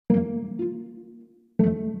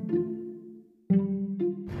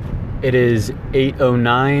It is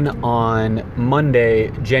 8:09 on Monday,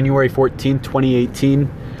 January 14th, 2018.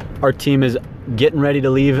 Our team is getting ready to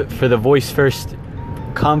leave for the Voice First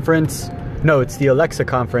conference. No, it's the Alexa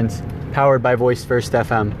conference powered by Voice First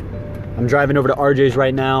FM. I'm driving over to RJ's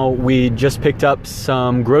right now. We just picked up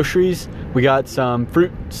some groceries. We got some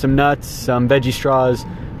fruit, some nuts, some veggie straws,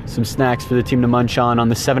 some snacks for the team to munch on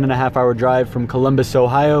the 7.5-hour drive from Columbus,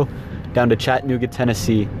 Ohio, down to Chattanooga,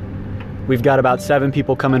 Tennessee. We've got about 7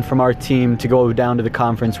 people coming from our team to go down to the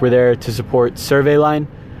conference. We're there to support SurveyLine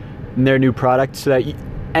and their new product, so that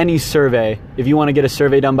any survey, if you want to get a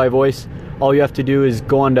survey done by voice, all you have to do is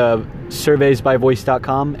go on to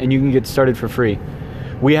surveysbyvoice.com and you can get started for free.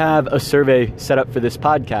 We have a survey set up for this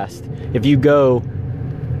podcast. If you go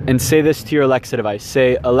and say this to your Alexa device,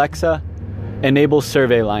 say, "Alexa, enable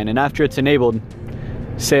SurveyLine," and after it's enabled,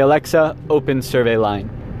 say, "Alexa, open SurveyLine."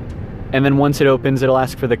 And then once it opens, it'll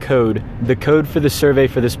ask for the code. The code for the survey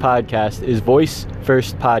for this podcast is Voice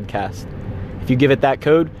First Podcast. If you give it that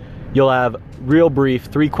code, you'll have real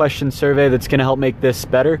brief 3-question survey that's going to help make this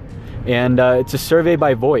better. And it's a survey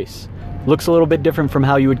by voice. Looks a little bit different from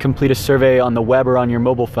how you would complete a survey on the web or on your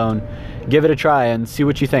mobile phone. Give it a try and see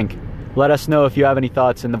what you think. Let us know if you have any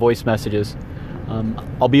thoughts in the voice messages.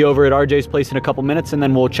 I'll be over at RJ's place in a couple minutes, and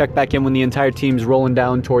then we'll check back in when the entire team's rolling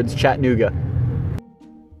down towards Chattanooga.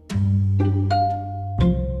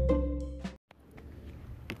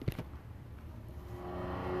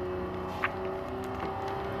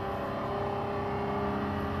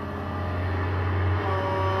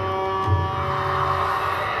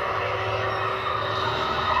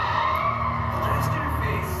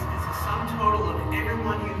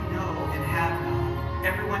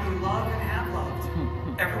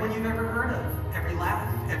 Everyone you've ever heard of, every laugh,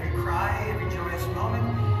 every cry, every joyous moment,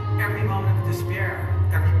 every moment of despair,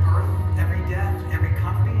 every birth, every death, every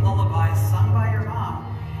comforting lullaby sung by your mom,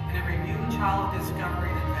 and every new child discovery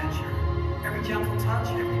and adventure, every gentle touch,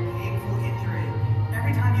 every painful injury,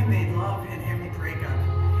 every time you made love and every breakup,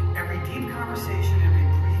 every deep conversation, every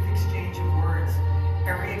brief exchange of words,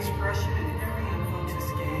 every expression and every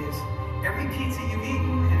unfocused gaze, every pizza you've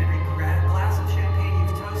eaten and every glass of champagne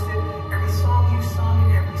you've toasted, every song you've sung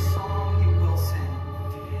and every song you will sing,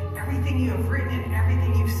 everything you have written and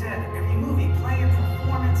everything you've said, every movie, play and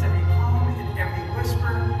performance, every poem and every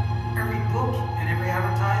whisper, every book and every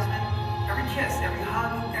advertisement, every kiss, every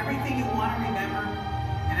hug, everything you want to remember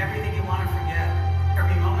and everything you want to forget,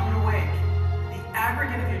 every moment awake, the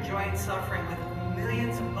aggregate of your joy and suffering with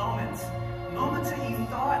millions of moments that you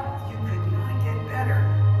thought you could not get better,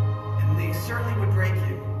 and they certainly would break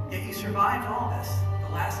you, yet you survived all this.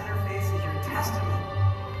 The last interface is your testament.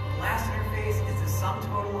 The last interface is the sum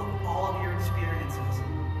total of all of your experiences.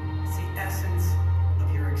 It's the essence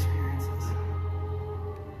of your experiences.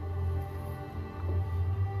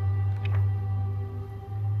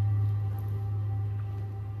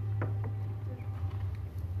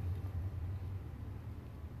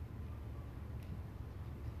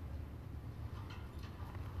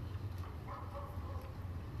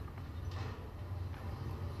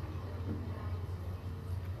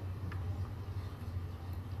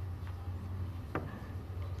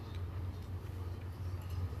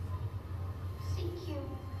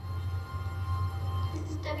 This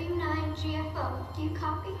is W9GFO. Do you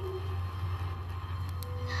copy?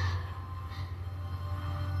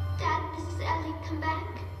 Dad, this is Ellie. Come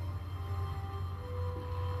back.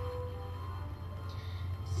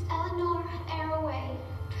 This is Eleanor Arroway,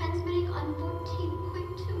 transmitting on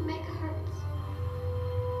 14.2 megahertz.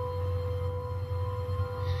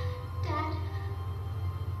 Dad,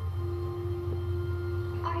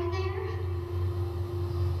 are you there?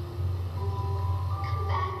 Come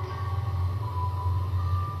back.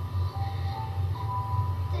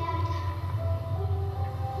 Dad,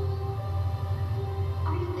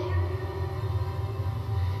 are you there?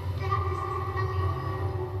 Dad, this is Ellie.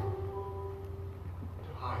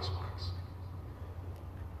 Hi, Sparks.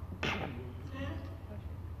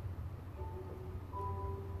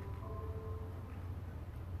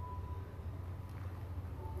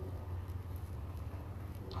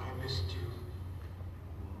 I missed you.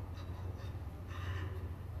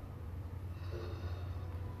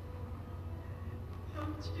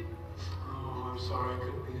 Oh, I'm sorry I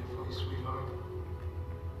couldn't be there for you, sweetheart.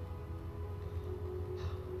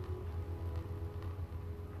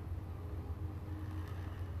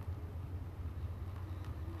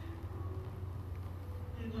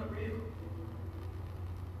 You're not real.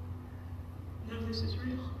 No, this is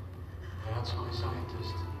real. That's my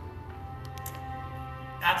scientist.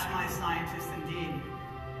 That's my scientist indeed.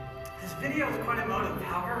 This video is quite emotive,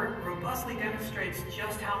 however, it robustly demonstrates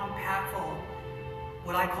just how impactful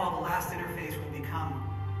what I call the last interface will become.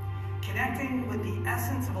 Connecting with the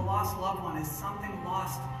essence of a lost loved one is something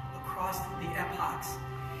lost across the epochs,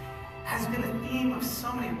 has been a theme of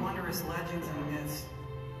so many wondrous legends and myths.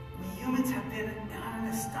 We humans have been on an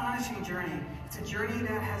astonishing journey. It's a journey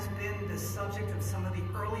that has been the subject of some of the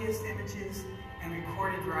earliest images and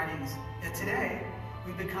recorded writings. Yet today,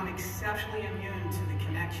 we've become exceptionally immune to the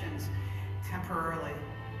connections temporarily.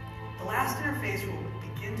 The last interface will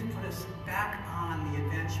begin to put us back on the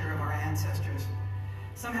adventure of our ancestors.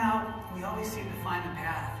 Somehow, we always seem to find the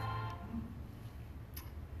path.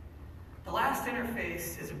 The last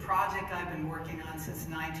interface is a project I've been working on since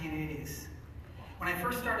the 1980s. When I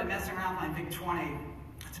first started messing around with my VIC-20,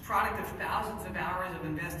 it's a product of thousands of hours of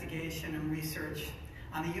investigation and research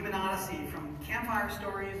on the human odyssey, from campfire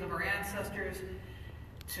stories of our ancestors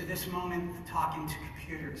to this moment talking to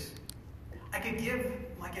computers. I could give,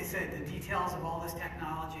 like I said, the details of all this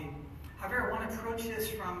technology. However, I want to approach this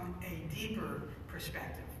from a deeper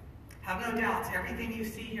perspective. Have no doubts, everything you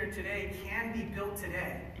see here today can be built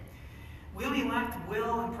today. We only lack the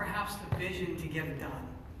will and perhaps the vision to get it done.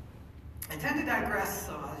 I tend to digress,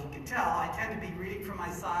 so as you can tell, I tend to be reading from my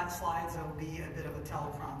slides, so it'll be a bit of a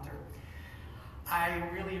teleprompter. I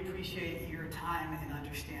really appreciate your time in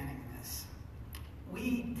understanding this.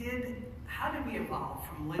 How did we evolve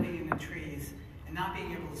from living in the trees and not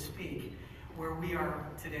being able to speak, where we are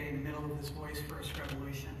today in the middle of this voice-first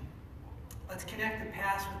revolution? Let's connect the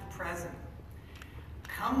past with the present.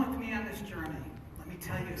 Come with me on this journey. Let me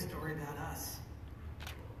tell you a story about us.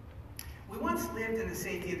 We once lived in the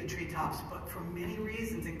safety of the treetops, but for many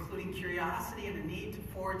reasons, including curiosity and a need to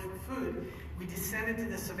forage for food, we descended to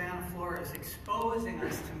the savanna floras, exposing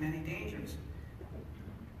us to many dangers.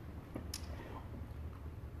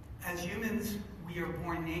 As humans, we are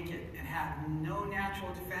born naked and have no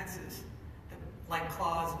natural defenses, like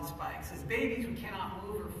claws and spikes. As babies, we cannot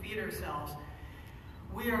move or feed ourselves.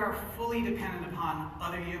 We are fully dependent upon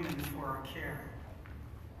other humans for our care.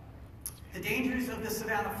 The dangers of the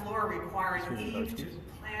savanna flora requires Eve to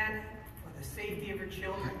plan for the safety of her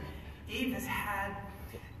children. Eve has had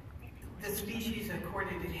the species that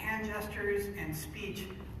coordinated hand gestures and speech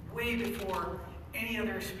way before any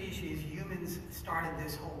other species. Humans started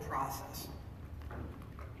this whole process.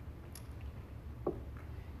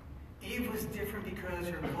 Eve was different because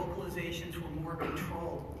her vocalizations were more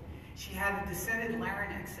controlled. She had a descended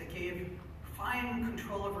larynx that gave fine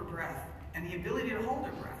control of her breath and the ability to hold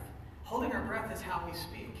her breath. Holding our breath is how we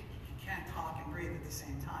speak. You can't talk and breathe at the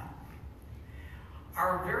same time.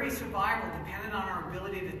 Our very survival depended on our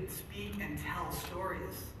ability to speak and tell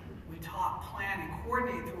stories. We talk, plan, and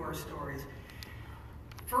coordinate through our stories.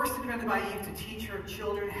 First invented by Eve to teach her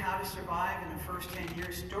children how to survive in the first 10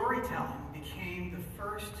 years, storytelling became the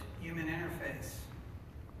first human interface.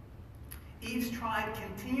 Eve's tribe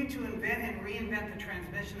continued to invent and reinvent the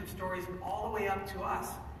transmission of stories all the way up to us.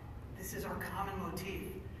 This is our common motif.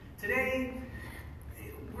 Today,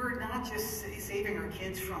 we're not just saving our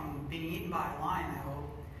kids from being eaten by a lion, I hope,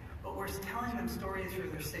 but we're telling them stories for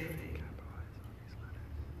their safety.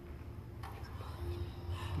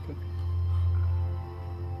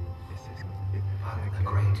 The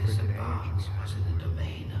greatest advance was in the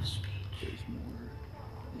domain of speech.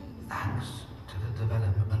 Thanks to the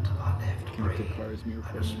development of our left brain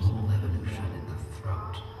and a small evolution in the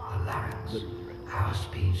throat, the larynx, our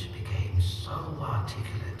speech became so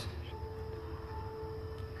articulate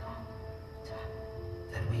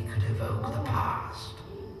that we could evoke the past,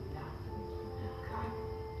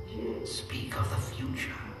 speak of the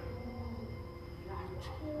future,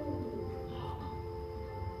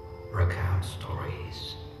 recount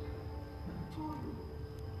stories.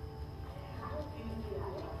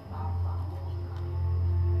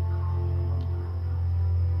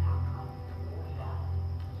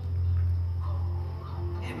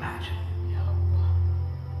 Imagine.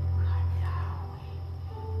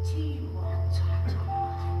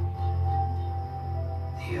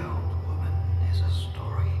 The old woman is a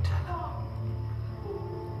storyteller.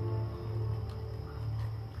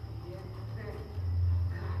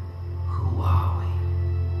 Who are we?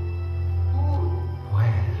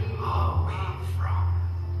 Where are we from?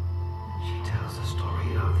 She tells the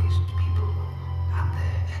story of these people and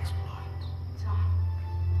their exploits.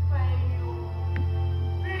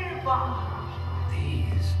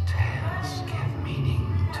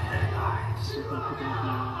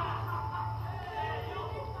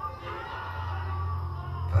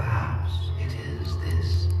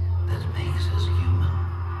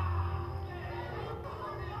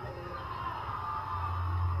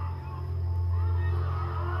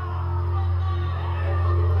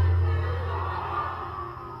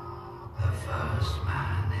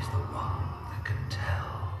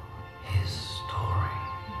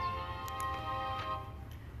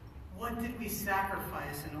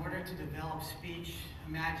 sacrifice in order to develop speech,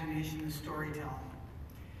 imagination, and storytelling.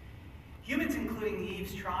 Humans, including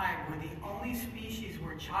Eve's tribe, were the only species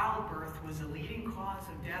where childbirth was the leading cause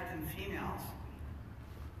of death in females.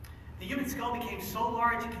 The human skull became so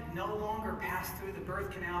large it could no longer pass through the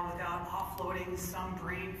birth canal without offloading some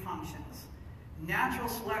brain functions. Natural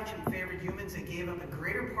selection favored humans that gave up a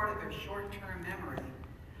greater part of their short-term memory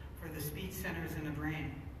for the speech centers in the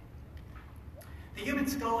brain. The human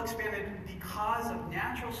skull expanded because of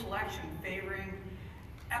natural selection favoring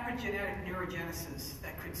epigenetic neurogenesis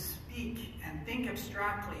that could speak and think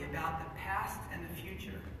abstractly about the past and the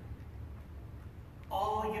future.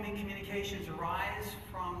 All human communications arise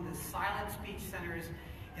from the silent speech centers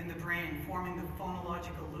in the brain, forming the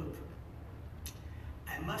phonological loop.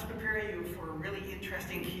 I must prepare you for a really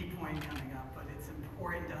interesting key point coming up, but it's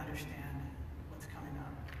important to understand what's coming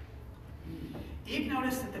up. Eve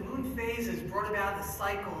noticed that the moon phases brought about a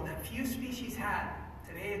cycle that few species had.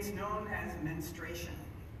 Today it's known as menstruation.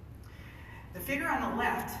 The figure on the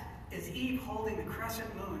left is Eve holding the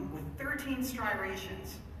crescent moon with 13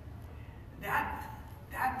 striations. That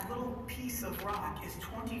little piece of rock is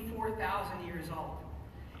 24,000 years old.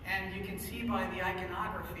 And you can see by the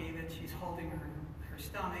iconography that she's holding her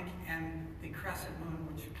stomach and the crescent moon,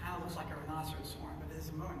 which kind of looks like a rhinoceros horn, but it is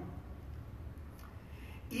a moon.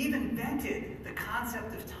 Eve invented the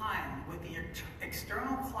concept of time with the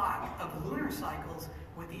external clock of lunar cycles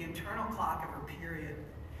with the internal clock of her period.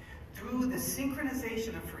 Through the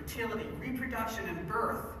synchronization of fertility, reproduction, and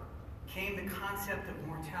birth came the concept of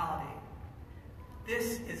mortality.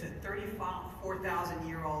 This is a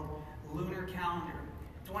 34,000-year-old lunar calendar.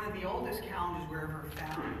 It's one of the oldest calendars we're ever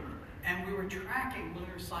found. And we were tracking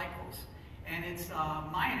lunar cycles. And it's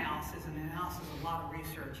my analysis and the analysis of a lot of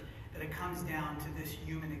research that it comes down to this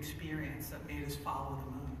human experience that made us follow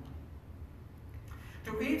the moon.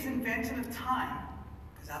 Through Eve's invention of time,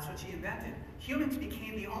 because that's what she invented, humans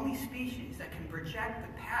became the only species that can project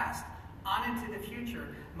the past on into the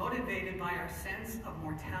future, motivated by our sense of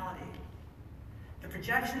mortality. The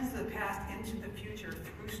projections of the past into the future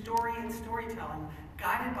through story and storytelling,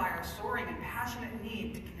 guided by our soaring and passionate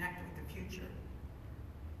need to connect with the future.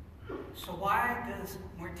 So why does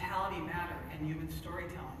mortality matter in human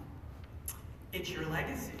storytelling? It's your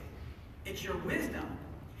legacy. It's your wisdom.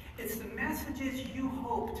 It's the messages you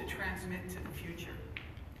hope to transmit to the future.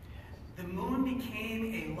 The moon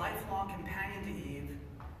became a lifelong companion to Eve.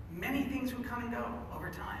 Many things would come and go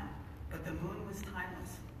over time, but the moon was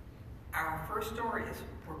timeless. Our first stories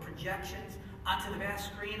were projections onto the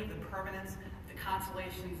vast screen of the permanence of the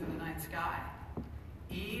constellations in the night sky.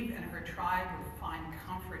 Eve and her tribe would find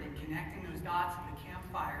comfort in connecting those dots of the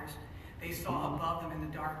campfires they saw above them in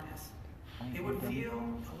the darkness. They would feel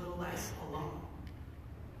a little less alone.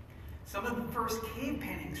 Some of the first cave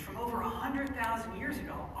paintings from over 100,000 years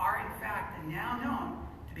ago are, in fact, now known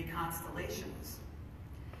to be constellations.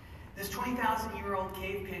 This 20,000-year-old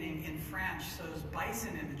cave painting in France shows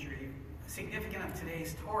bison imagery, significant of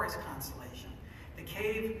today's Taurus constellation. The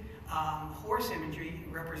cave horse imagery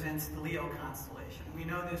represents the Leo constellation. We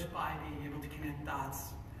know this by being able to connect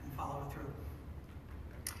dots and follow through.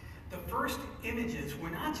 The first images were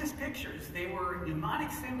not just pictures, they were mnemonic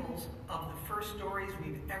symbols of the first stories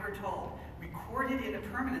we've ever told, recorded in the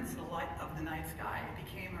permanence of the night sky. It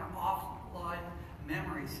became our offline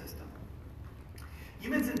memory system.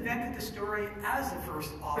 Humans invented the story as the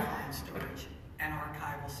first offline storage and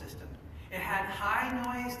archival system. It had high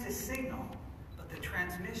noise to signal, but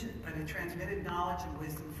it transmitted knowledge and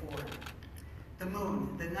wisdom forward. The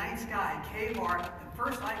moon, the night sky, cave art, the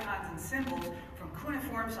first icons and symbols, from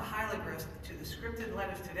cuneiforms to hieroglyphs to the scripted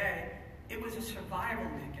letters today, it was a survival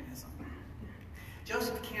mechanism.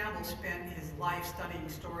 Joseph Campbell spent his life studying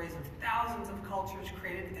stories of thousands of cultures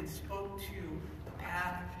created and spoke to the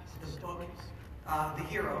path of the book, The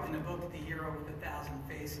Hero, in the book The Hero with 1,000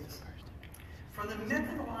 Faces. From the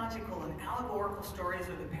mythological and allegorical stories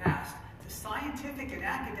of the past to scientific and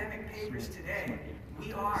academic papers today,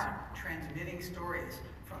 we are transmitting stories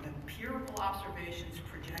from empirical observations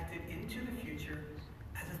projected into the future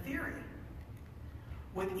as a theory.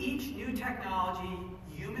 With each new technology,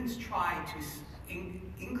 humans try to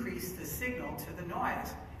increase the signal to the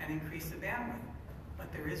noise and increase the bandwidth, but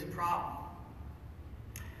there is a problem.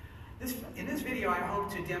 In this video, I hope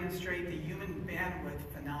to demonstrate the human bandwidth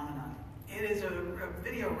phenomenon. It is a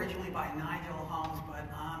video originally by Nigel Holmes, but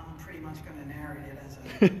I'm pretty much going to narrate it as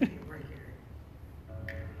a video right here.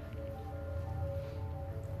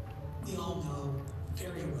 We all know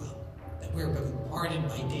very well that we're bombarded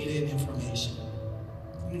by data and information.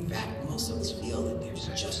 In fact, most of us feel that there's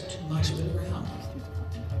just too much of it around.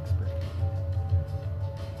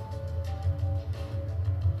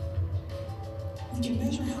 We can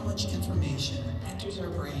measure how much information enters our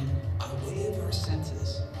brain by way of our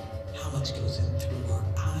senses. How much goes in through our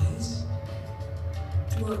eyes,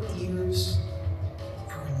 through our ears,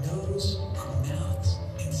 our nose, our mouths,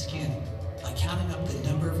 and skin, by counting up the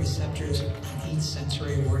number of receptors on each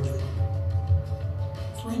sensory organ.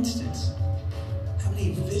 For instance, how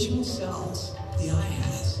many visual cells the eye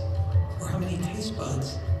has, or how many taste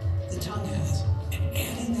buds the tongue has, and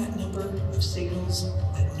adding that number of signals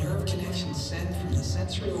that nerve connections send from the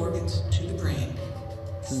sensory organs to the brain,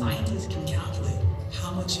 scientists can calculate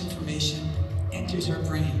how much information enters our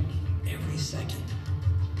brain every second.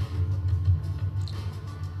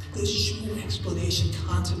 This short explanation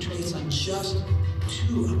concentrates on just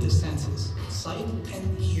two of the senses, sight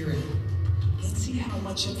and hearing. Let's see how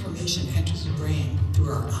much information enters the brain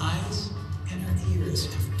through our eyes and our ears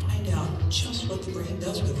and find out just what the brain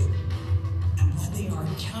does with it. And when they are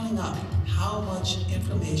counting up how much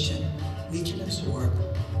information we can absorb,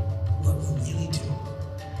 what we really do.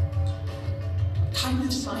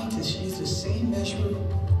 Cognitive scientists use the same measurement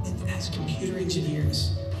as computer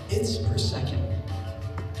engineers, bits per second.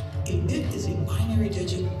 A bit is a binary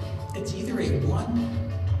digit. It's either a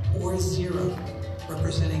 1 or a 0,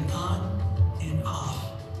 representing on and off.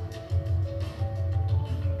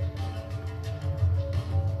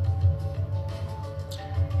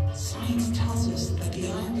 Science tells us that the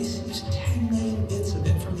eye receives 10 million bits of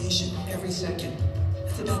information every second.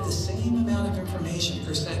 That's about the same amount of information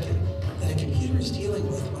per second that a computer is dealing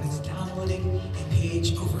with when it's downloading a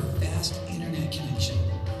page over a fast internet connection.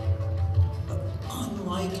 But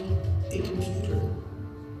unlike a computer,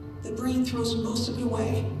 the brain throws most of it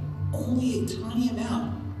away, only a tiny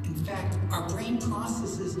amount. In fact, our brain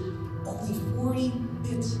processes only 40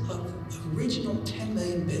 bits of original 10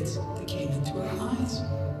 million bits that came into our eyes.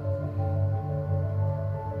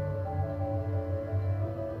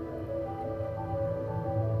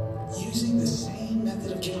 Using the same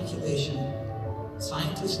method of calculation,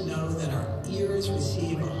 scientists know that our ears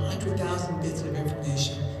receive 100,000 bits of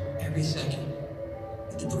information every second.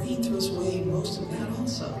 But the brain throws away most of that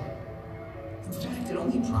also. In fact, it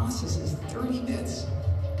only processes 30 bits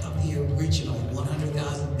of the original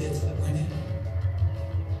 100,000 bits that went in.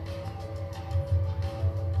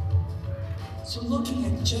 So looking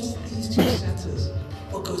at just these two senses,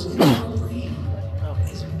 what goes into our brain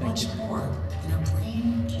is much more than our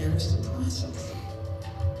brain cares to process.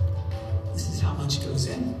 This is how much goes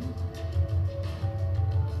in,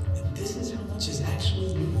 and this is how much is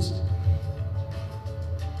actually used.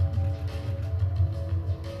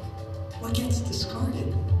 What gets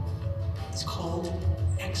discarded is called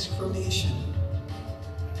exformation.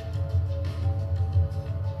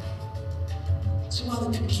 So while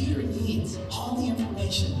the computer needs all the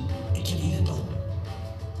information it can handle,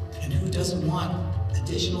 and who doesn't want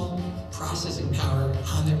additional processing power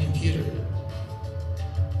on their computer,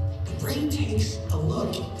 the brain takes a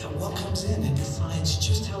look at what comes in and decides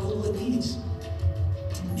just how little it needs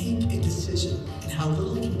to make a decision and how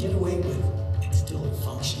little it can get away with and still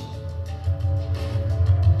function.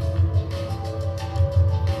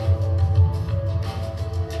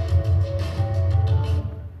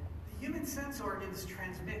 Organs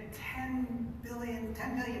transmit 10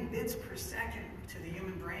 million bits per second to the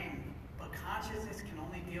human brain, but consciousness can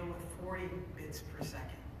only deal with 40 bits per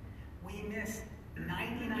second. We miss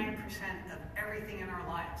 99% of everything in our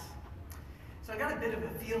lives. So I got a bit of a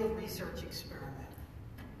field research experiment.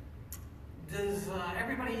 Does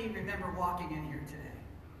everybody remember walking in here today?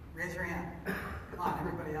 Raise your hand. Come on,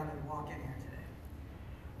 everybody out and walk in here today.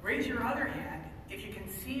 Raise your other hand if you can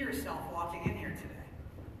see yourself walking in here today.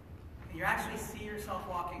 You actually see yourself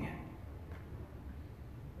walking in.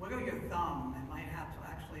 Wiggle your thumb. It might have to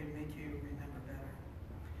actually make you remember better.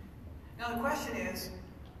 Now the question is,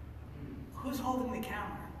 who's holding the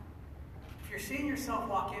camera? If you're seeing yourself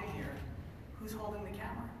walk in here, who's holding the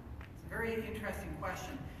camera? It's a very interesting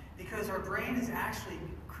question because our brain is actually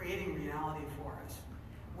creating reality for us.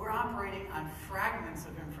 We're operating on fragments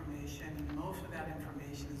of information, and most of that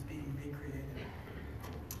information is being recreated.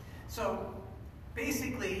 So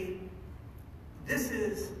basically, this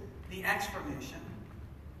is the exformation,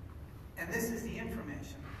 and this is the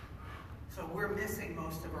information. So we're missing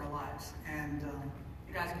most of our lives. And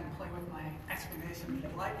you guys can play with my explanation if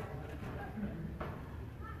you'd like.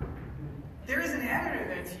 There is an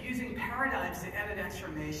editor that's using paradigms to edit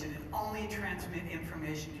exformation and only transmit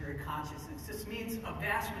information to your consciousness. This means a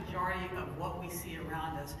vast majority of what we see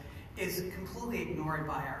around us is completely ignored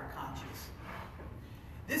by our conscious.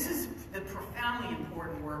 This is the profoundly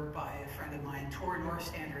important work by a friend of mine, Tor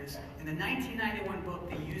Norstanders, in the 1991 book,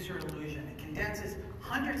 The User Illusion. It condenses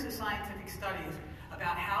hundreds of scientific studies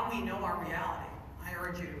about how we know our reality. I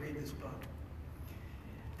urge you to read this book.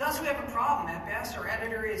 Thus, we have a problem. At best, our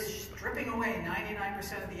editor is stripping away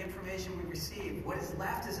 99% of the information we receive. What is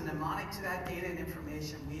left is a mnemonic to that data and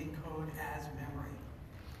information we encode as memory.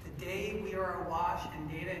 Today, we are awash in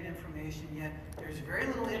data and information, yet there's very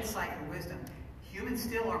little insight and wisdom. Humans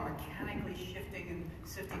still are mechanically shifting and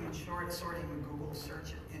sifting and sorting with Google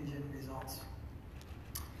search engine results.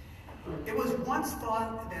 It was once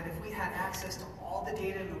thought that if we had access to all the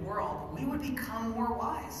data in the world, we would become more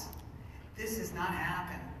wise. This has not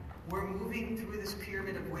happened. We're moving through this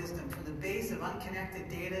pyramid of wisdom. From the base of unconnected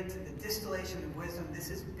data to the distillation of wisdom, this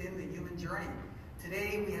has been the human journey.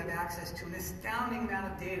 Today, we have access to an astounding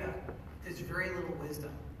amount of data. There's very little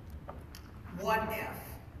wisdom. What if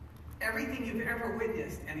everything you've ever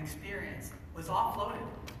witnessed and experienced was offloaded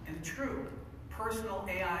in a true personal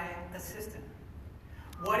AI assistant?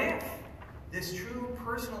 What if this true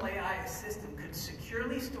personal AI assistant could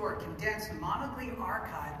securely store, condense, monoically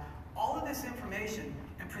archive all of this information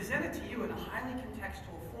and present it to you in a highly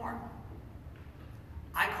contextual form?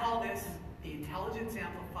 I call this the intelligence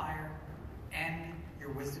amplifier and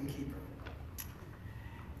your wisdom keeper.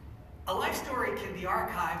 A life story can be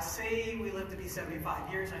archived. Say we live to be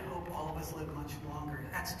 75 years. I hope all of us live much longer.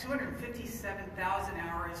 That's 257,000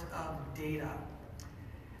 hours of data.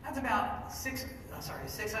 That's about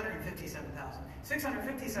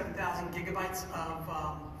 657,000 gigabytes of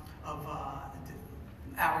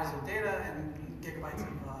hours of data and gigabytes of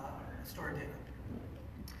stored data.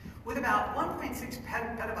 With about 1.6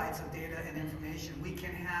 petabytes of data and information, we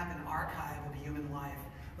can have an archive of human life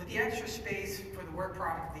with the extra space for the work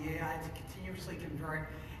product of the AI to continuously convert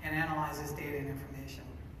and analyze this data and information.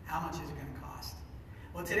 How much is it going to cost?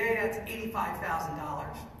 Well, today that's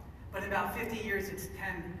 $85,000, but in about 50 years it's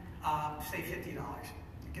say $50.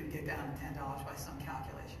 You can get down to $10 by some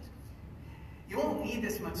calculations. You won't need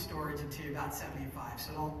this much storage until you're about 75,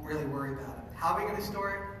 so don't really worry about it. How are we going to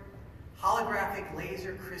store it? Holographic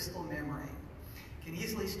laser crystal memory can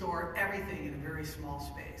easily store everything in a very small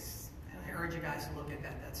space. And I urge you guys to look at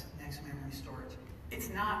that. That's next memory storage. It's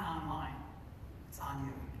not online. It's on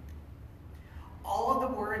you. All of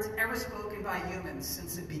the words ever spoken by humans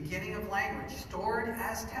since the beginning of language stored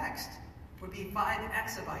as text would be 5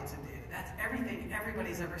 exabytes of data. That's everything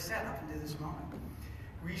everybody's ever said up until this moment.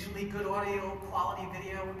 Reasonably good audio quality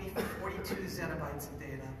video would be 42 zettabytes of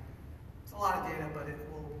data. It's a lot of data, but it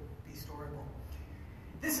will be storable.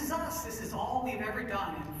 This is us. This is all we've ever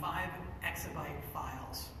done in 5 exabyte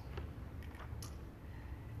files.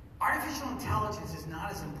 Artificial intelligence is not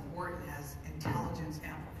as important as intelligence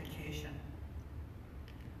amplification.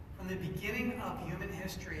 From the beginning of human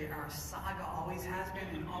history, our saga always has been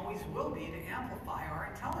and always will be to amplify our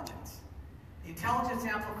intelligence. The intelligence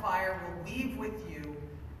amplifier will weave with you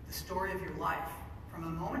the story of your life. From the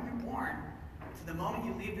moment you're born to the moment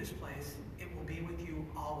you leave this place, it will be with you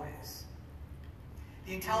always.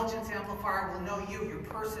 The intelligence amplifier will know you, your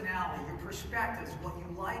personality, your perspectives, what you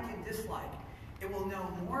like and dislike. It will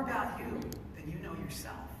know more about you than you know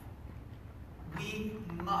yourself. We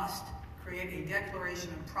must create a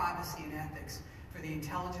declaration of privacy and ethics for the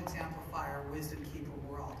intelligence amplifier, wisdom keeper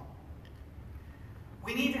world.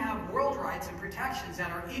 We need to have world rights and protections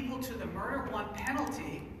that are equal to the murder one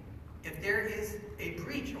penalty if there is a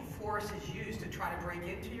breach or force is used to try to break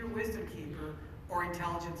into your wisdom keeper or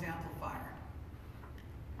intelligence amplifier.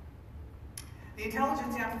 The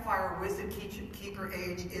intelligence amplifier wisdom keeper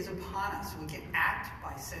age is upon us. We can act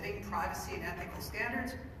by setting privacy and ethical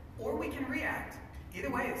standards, or we can react. Either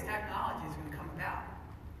way, this technology is going to come about.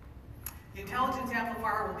 The intelligence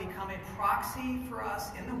amplifier will become a proxy for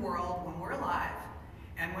us in the world when we're alive,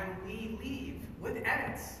 and when we leave, with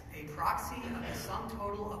edits, a proxy of the sum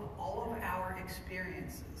total of all of our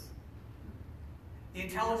experiences. The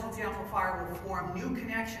intelligence amplifier will form new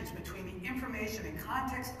connections between the information and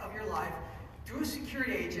context of your life through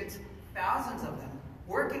security agents, thousands of them,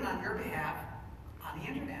 working on your behalf on the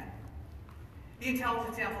internet. The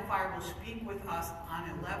intelligence amplifier will speak with us on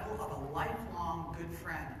a level of a lifelong good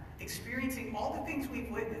friend, experiencing all the things we've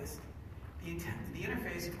witnessed. The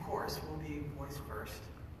interface, of course, will be voice first.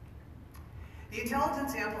 The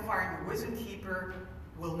intelligence amplifier and your wisdom keeper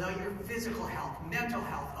will know your physical health, mental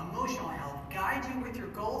health, emotional health, guide you with your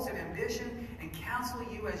goals and ambition, and counsel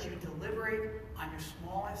you as you deliberate on your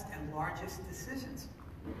smallest and largest decisions.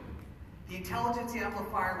 The intelligence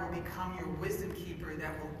amplifier will become your wisdom keeper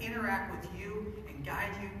that will interact with you and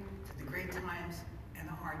guide you to the great times and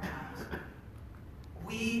the hard times.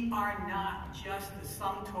 We are not just the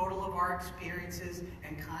sum total of our experiences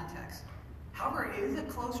and context. However, it is a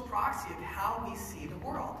close proxy of how we see the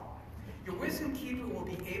world. Your wisdom keeper will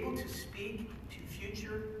be able to speak to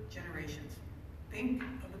future generations. Think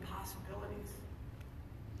of the possibilities.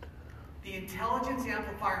 The intelligence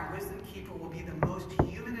amplifier and wisdom keeper will be the most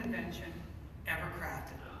human invention ever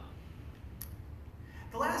crafted.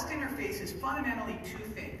 The last interface is fundamentally two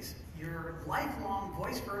things: your lifelong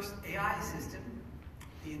voice-first AI assistant,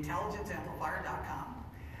 the intelligenceamplifier.com,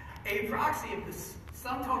 a proxy of the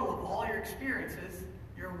sum total of all your experiences,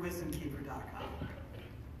 your wisdomkeeper.com.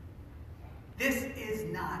 This is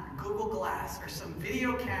not Google Glass or some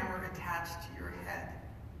video camera attached to your head.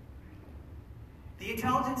 The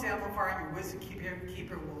intelligence amplifier and your wisdom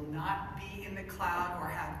keeper will not be in the cloud or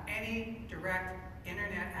have any direct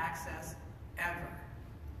internet access ever.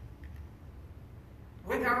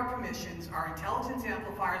 With our permissions, our intelligence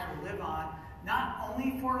amplifiers will live on not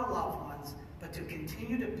only for our loved ones, but to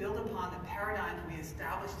continue to build upon the paradigms we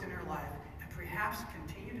established in our life and perhaps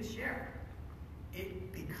continue to share.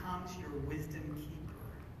 It becomes your wisdom keeper.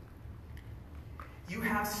 You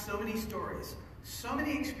have so many stories, so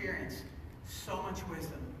many experiences, so much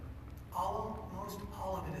wisdom. Almost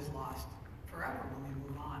all of it is lost forever when we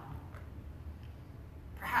move on.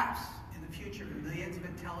 Perhaps in the future, millions of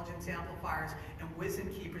intelligence amplifiers and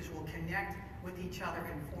wisdom keepers will connect with each other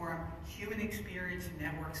and form human experience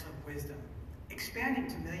networks of wisdom, expanding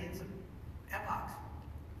to millions of epochs.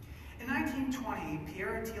 In 1920,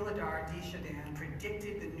 Pierre Teilhard de Chardin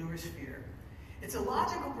predicted the noosphere. It's a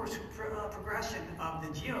logical progression of the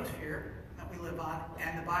geosphere that we live on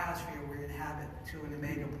and the biosphere we inhabit to an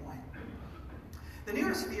omega point. The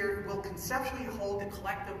noosphere will conceptually hold the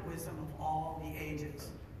collective wisdom of all the ages,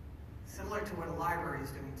 similar to what a library is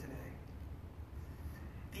doing today.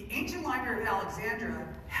 The ancient Library of Alexandria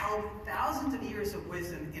held thousands of years of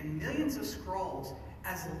wisdom in millions of scrolls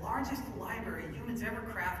as the largest library humans ever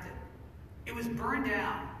crafted. It was burned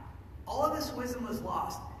down. All of this wisdom was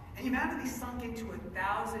lost, and humanity sunk into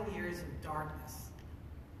 1,000 years of darkness.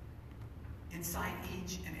 Inside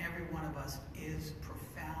each and every one of us is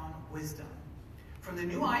profound wisdom. From the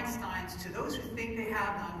new Einsteins to those who think they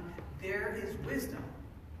have none, there is wisdom.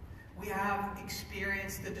 We have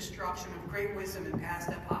experienced the destruction of great wisdom in past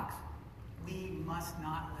epochs. We must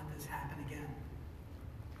not let this happen again.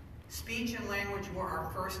 Speech and language were our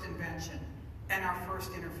first invention and our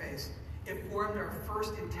first interface. It formed our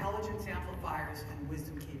first intelligence amplifiers and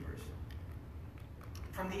wisdom keepers.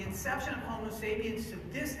 From the inception of Homo sapiens to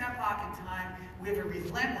this epoch in time, we have a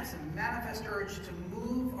relentless and manifest urge to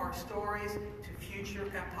move our stories to future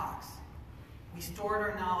epochs. We stored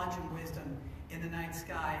our knowledge and wisdom in the night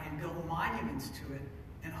sky and built monuments to it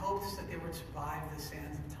in hopes that they would survive the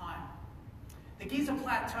sands of time. The Giza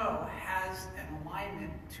Plateau has an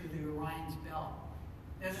alignment to the Orion's Belt.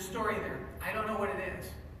 There's a story there. I don't know what it is,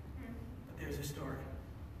 but there's a story.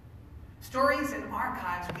 Stories and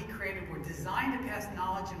archives we created were designed to pass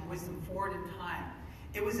knowledge and wisdom forward in time.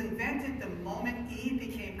 It was invented the moment Eve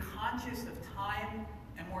became conscious of time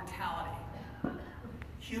and mortality.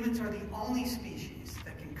 Humans are the only species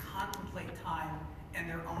that can contemplate time and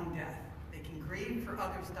their own death. They can grieve for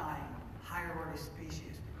others dying, higher order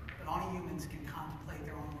species, but only humans can contemplate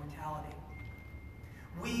their own mortality.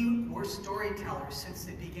 We were storytellers since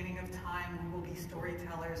the beginning of time. We will be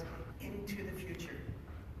storytellers into the future.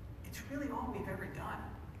 It's really all we've ever done.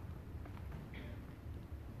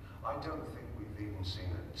 I don't think we've even seen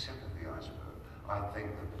a tip of the iceberg. I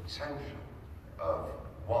think the potential of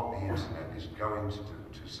what the internet is going to do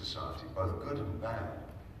to society, both good and bad,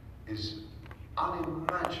 is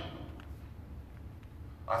unimaginable.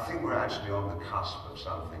 I think we're actually on the cusp of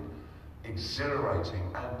something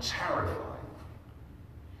exhilarating and terrifying.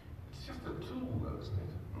 It's just a tool, though, isn't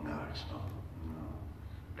it? No, it's not.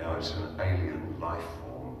 No, it's an alien life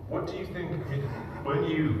form. What do you think, I mean, when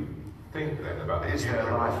you think then about Is there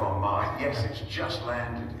life on Mars? Yes, it's just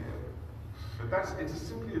landed here. But it's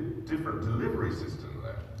simply a different delivery system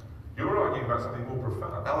there. You're arguing about something more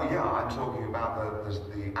profound. Oh yeah, I'm talking about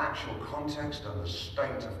the actual context and the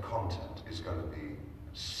state of content is going to be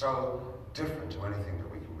so different to anything that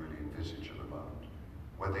we can really envisage at the moment,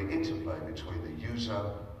 where the interplay between the user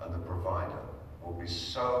and the provider will be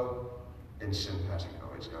so in simpatico,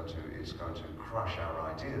 it's going to crush our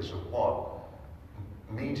ideas of what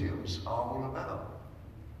mediums are all about.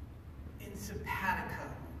 In simpatico,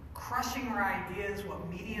 crushing our ideas, what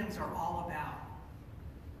mediums are all about.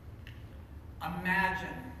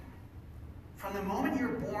 Imagine, from the moment you're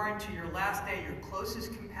born to your last day, your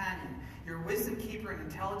closest companion, your wisdom keeper and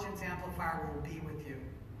intelligence amplifier will be with you.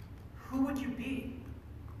 Who would you be?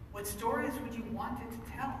 What stories would you want it to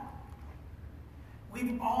tell?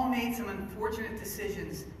 We've all made some unfortunate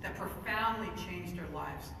decisions that profoundly changed our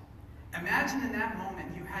lives. Imagine in that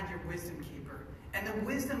moment you had your wisdom keeper and the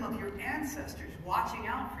wisdom of your ancestors watching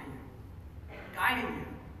out for you. guiding you.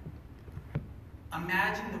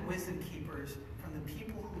 Imagine the wisdom keepers from the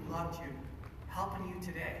people who loved you helping you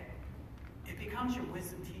today. It becomes your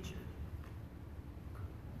wisdom teacher.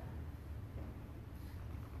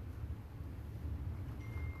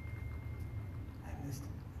 I missed it.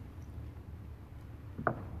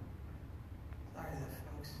 Sorry to that,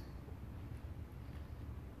 folks.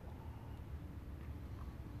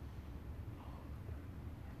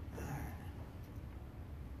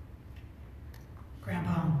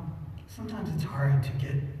 Grandpa, sometimes it's hard to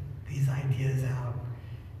get these ideas out,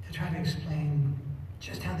 to try to explain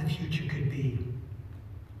just how the future could be.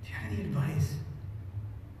 Do you have any advice?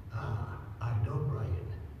 I know, Brian.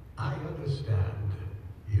 I understand.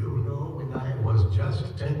 You know, when I was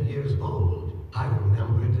just 10 years old, I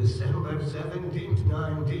remember December 17th,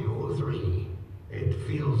 1903. It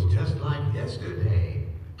feels just like yesterday.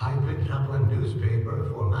 I picked up a newspaper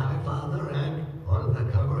for my father, and on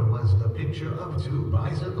the cover was the picture of two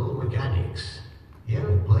bicycle mechanics in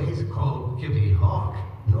a place called Kitty Hawk,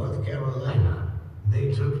 North Carolina.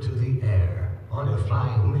 They took to the air on a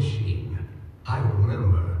flying machine. I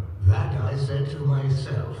remember that I said to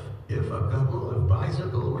myself, if a couple of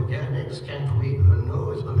bicycle mechanics can't read the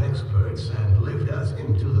nose of experts and lift us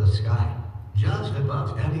into the sky, just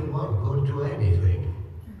about anyone could do anything.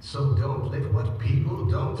 So don't let what people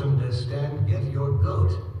don't understand get your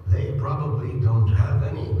goat. They probably don't have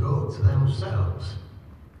any goats themselves.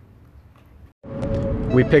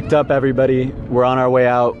 We picked up everybody. We're on our way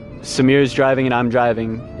out. Samir's driving and I'm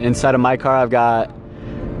driving. Inside of my car, I've got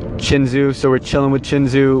Chinzu, so we're chilling with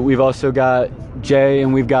Chinzu. We've also got Jay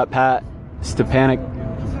and we've got Pat Stepanek.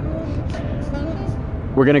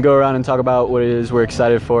 We're gonna go around and talk about what it is we're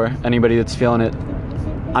excited for, anybody that's feeling it.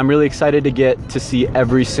 I'm really excited to get to see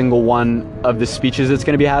every single one of the speeches that's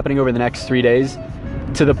gonna be happening over the next 3 days,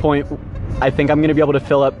 to the point I think I'm gonna be able to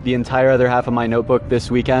fill up the entire other half of my notebook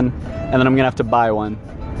this weekend, and then I'm gonna have to buy one.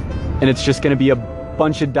 And it's just gonna be a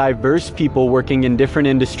bunch of diverse people working in different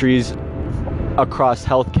industries across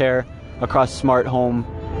healthcare, across smart home,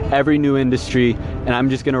 every new industry, and I'm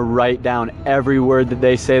just gonna write down every word that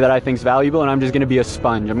they say that I think is valuable, and I'm just gonna be a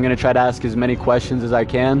sponge. I'm gonna try to ask as many questions as I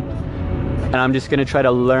can, and I'm just gonna try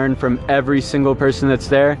to learn from every single person that's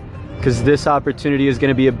there, because this opportunity is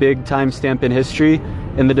gonna be a big timestamp in history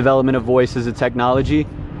in the development of voice as a technology,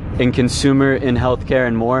 in consumer, in healthcare,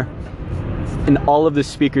 and more. And all of the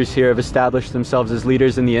speakers here have established themselves as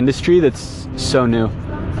leaders in the industry that's so new.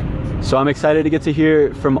 So I'm excited to get to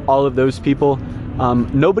hear from all of those people.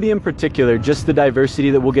 Nobody in particular, just the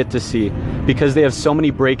diversity that we'll get to see, because they have so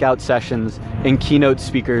many breakout sessions and keynote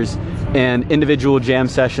speakers and individual jam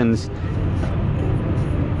sessions.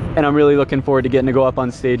 And I'm really looking forward to getting to go up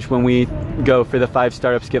on stage when we go for the 5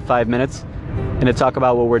 Startups Get 5 Minutes and to talk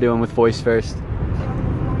about what we're doing with Voice First.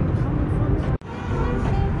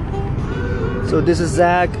 So this is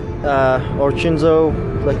Zach, or Chinzo,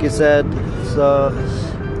 like you said. So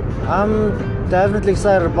I'm definitely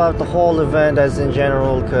excited about the whole event as in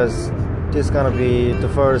general, because this is gonna be the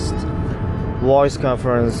first voice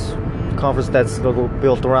conference that's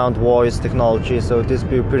built around voice technology. So this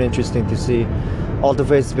will be pretty interesting to see all the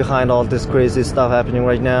faces behind all this crazy stuff happening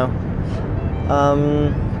right now.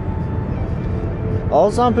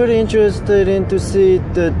 Also, I'm pretty interested in to see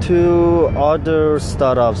the 2 other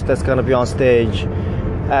startups that's gonna be on stage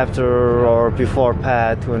after or before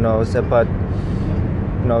Pat, who knows, but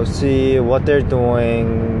you know, see what they're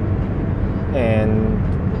doing and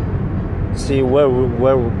see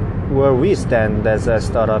where we stand as a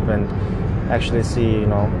startup, and actually see, you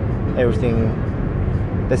know, everything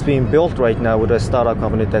that's being built right now with a startup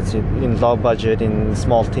company that's in low budget, in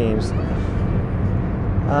small teams.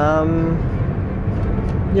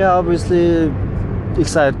 Yeah, obviously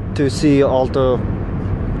excited to see all the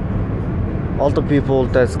people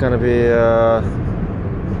that's gonna be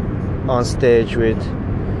on stage with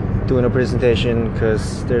doing a presentation,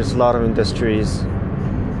 because there's a lot of industries.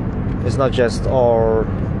 It's not just our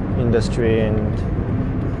industry,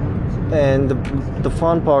 and the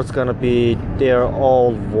fun part's gonna be they're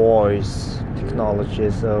all voice technology,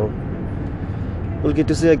 so we'll get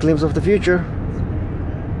to see a glimpse of the future.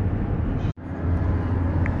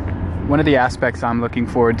 One of the aspects I'm looking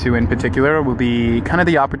forward to in particular will be kind of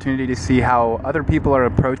the opportunity to see how other people are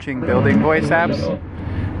approaching building voice apps.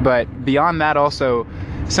 But beyond that, also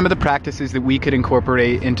some of the practices that we could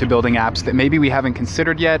incorporate into building apps that maybe we haven't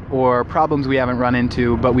considered yet, or problems we haven't run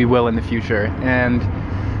into but we will in the future. And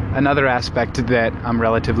another aspect that I'm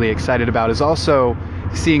relatively excited about is also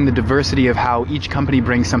seeing the diversity of how each company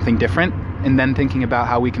brings something different, and then thinking about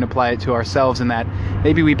how we can apply it to ourselves, and that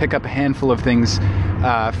maybe we pick up a handful of things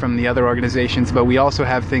from the other organizations, but we also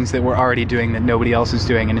have things that we're already doing that nobody else is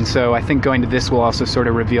doing. And so I think going to this will also sort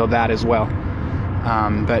of reveal that as well.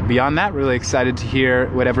 But beyond that, really excited to hear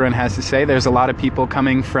what everyone has to say. There's a lot of people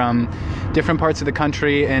coming from different parts of the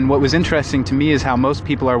country, and what was interesting to me is how most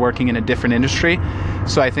people are working in a different industry.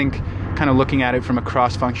 So I think kind of looking at it from a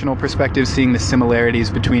cross-functional perspective, seeing the similarities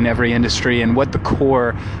between every industry and what the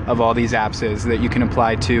core of all these apps is that you can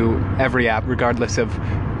apply to every app regardless of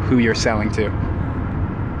who you're selling to.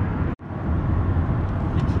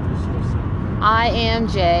 I am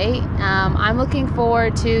Jay. I'm looking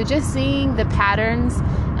forward to just seeing the patterns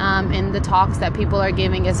in the talks that people are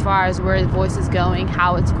giving as far as where the voice is going,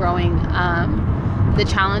 how it's growing, the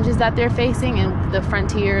challenges that they're facing, and the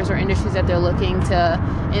frontiers or industries that they're looking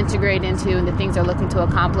to integrate into, and the things they're looking to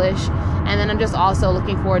accomplish. And then I'm just also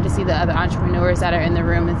looking forward to see the other entrepreneurs that are in the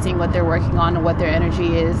room and seeing what they're working on and what their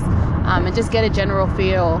energy is, and just get a general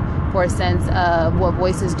feel for a sense of what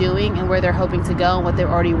Voice is doing and where they're hoping to go and what they're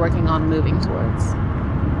already working on moving towards.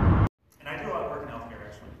 And I do a lot of work in healthcare,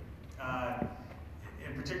 actually.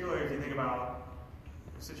 In particular, if you think about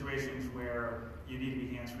situations where you need to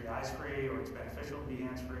be hands-free, eyes-free, or it's beneficial to be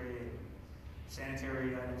hands-free,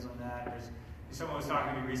 sanitary items like that. Someone was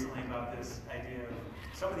talking to me recently about this idea of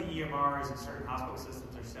some of the EMRs in certain hospital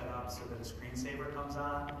systems are set up so that a screensaver comes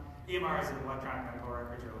on. EMRs are electronic medical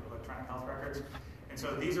records or electronic health records. And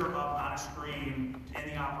so these are up on a screen in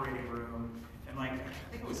the operating room, and like, I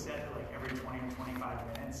think it was said that like every 20 or 25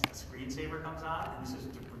 minutes, a screensaver comes on, and this is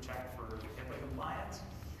to protect for HIPAA compliance.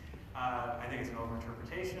 I think it's an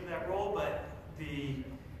overinterpretation of that role, but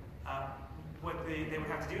what they would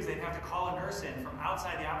have to do is they'd have to call a nurse in from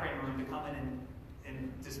outside the operating room to come in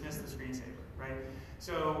and dismiss the screensaver, right?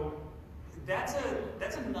 So that's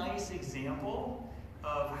a nice example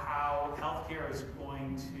of how healthcare is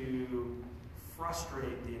going to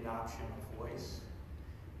frustrate the adoption of voice,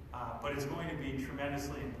 but it's going to be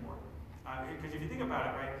tremendously important. Because if you think about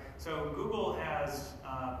it, right, so Google has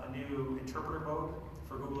a new interpreter mode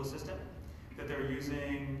for Google Assistant that they're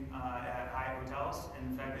using at Hyatt hotels.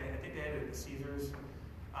 And in fact, I think they had it at the Caesars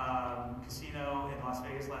Casino in Las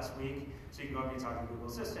Vegas last week. So you can go up and talk to Google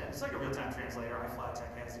Assistant. It's like a real-time translator.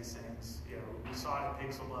 iFlyTech has these things. You know, we saw it at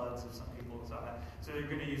Pixel Buds, or some people saw that. So they're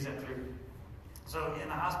going to use that through. So in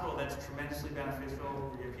the hospital, that's tremendously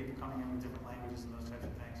beneficial. You have people coming in with different languages and those types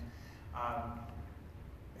of things.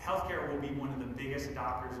 Healthcare will be one of the biggest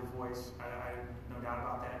adopters of voice. I have no doubt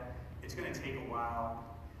about that. It's going to take a while.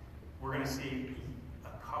 We're going to see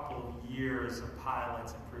a couple of years of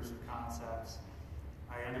pilots and proofs of concepts.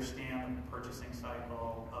 I understand the purchasing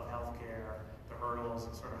cycle of healthcare, the hurdles,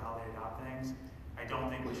 and sort of how they adopt things. I don't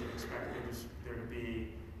think we should expect there to be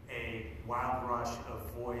a wild rush of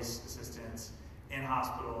voice assistants in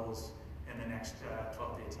hospitals in the next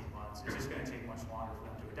 12 to 18 months. It's just going to take much longer for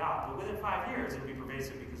them to adopt. But within 5 years, it'll be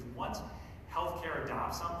pervasive, because once healthcare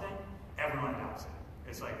adopts something, everyone adopts it.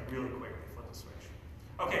 It's like really quick, they flip the switch.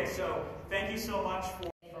 Okay, so thank you so much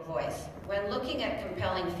for voice. When looking at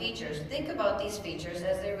compelling features, think about these features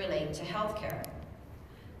as they relate to healthcare.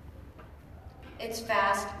 It's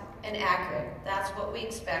fast and accurate. That's what we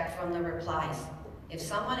expect from the replies. If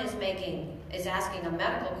someone is asking a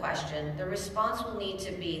medical question, the response will need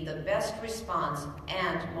to be the best response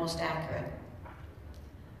and most accurate.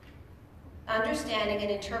 Understanding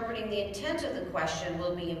and interpreting the intent of the question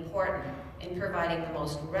will be important in providing the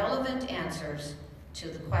most relevant answers to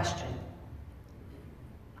the question.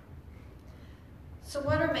 So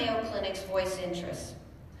what are Mayo Clinic's voice interests?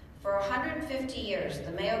 For 150 years,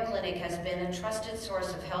 the Mayo Clinic has been a trusted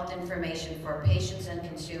source of health information for patients and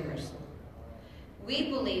consumers. We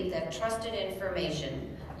believe that trusted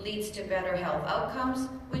information leads to better health outcomes,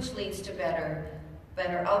 which leads to better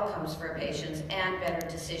outcomes for patients and better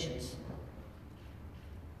decisions.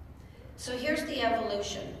 So here's the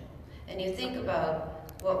evolution. And you think about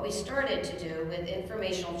what we started to do with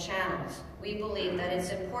informational channels. We believe that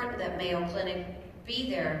it's important that Mayo Clinic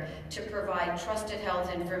be there to provide trusted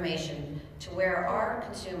health information to where our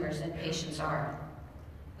consumers and patients are.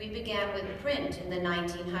 We began with print in the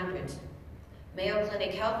 1900s. Mayo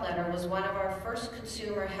Clinic Health Letter was one of our first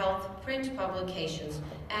consumer health print publications,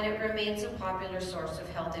 and it remains a popular source of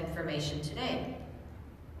health information today.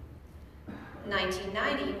 In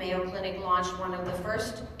 1990, Mayo Clinic launched one of the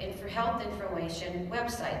first health information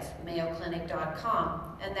websites,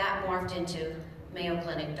 mayoclinic.com, and that morphed into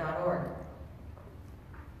mayoclinic.org.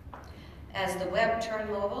 As the web turned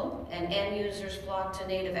mobile and end users flocked to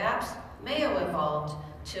native apps, Mayo evolved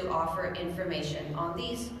to offer information on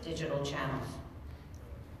these digital channels.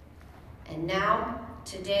 And now,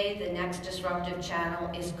 today, the next disruptive channel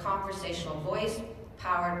is conversational voice,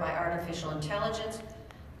 powered by artificial intelligence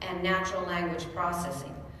and natural language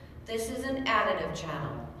processing. This is an additive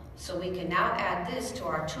channel, so we can now add this to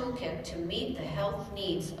our toolkit to meet the health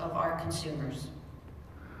needs of our consumers.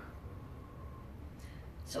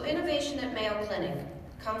 So innovation at Mayo Clinic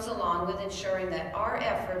comes along with ensuring that our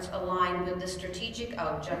efforts align with the strategic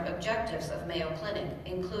objectives of Mayo Clinic,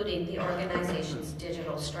 including the organization's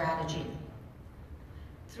digital strategy.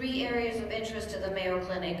 3 areas of interest to the Mayo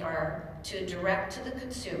Clinic are to direct to the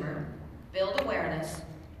consumer, build awareness,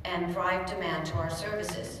 and drive demand to our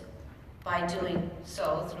services by doing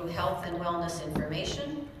so through health and wellness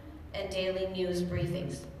information and daily news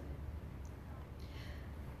briefings.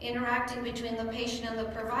 Interacting between the patient and the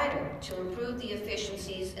provider to improve the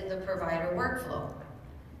efficiencies in the provider workflow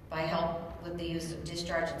by help with the use of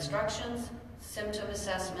discharge instructions, symptom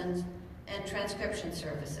assessments, and transcription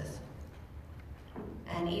services.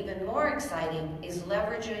 And even more exciting is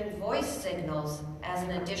leveraging voice signals as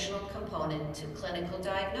an additional component to clinical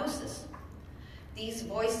diagnosis. These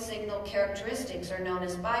voice signal characteristics are known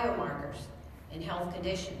as biomarkers in health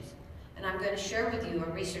conditions. And I'm going to share with you a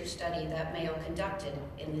research study that Mayo conducted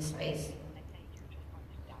in this space.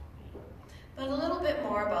 But a little bit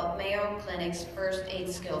more about Mayo Clinic's first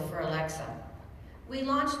aid skill for Alexa. We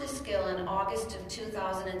launched this skill in August of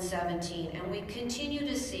 2017, and we continue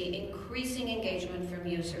to see increasing engagement from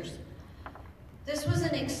users. This was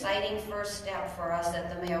an exciting first step for us at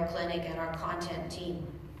the Mayo Clinic and our content team.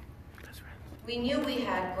 We knew we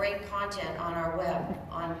had great content on our web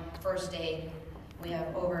on first aid. We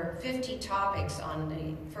have over 50 topics on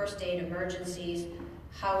the first aid emergencies,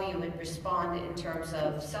 how you would respond in terms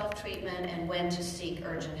of self-treatment, and when to seek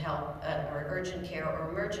urgent help, or urgent care or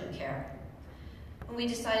emergent care. And we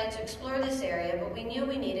decided to explore this area, but we knew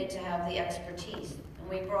we needed to have the expertise. And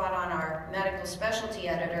we brought on our medical specialty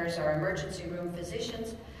editors, our emergency room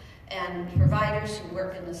physicians, and providers who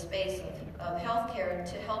work in the space of healthcare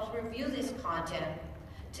to help review this content,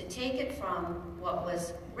 to take it from what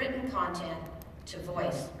was written content to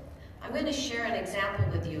voice. I'm going to share an example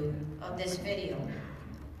with you of this video.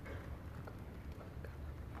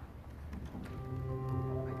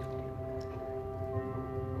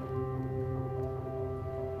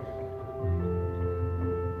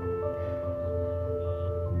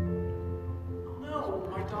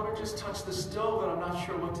 Just touched the stove and I'm not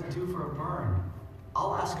sure what to do for a burn.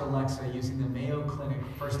 I'll ask Alexa using the Mayo Clinic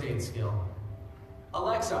first aid skill.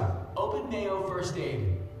 Alexa, open Mayo First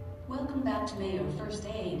Aid. Welcome back to Mayo First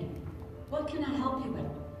Aid. What can I help you with?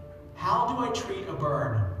 How do I treat a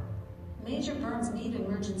burn? Major burns need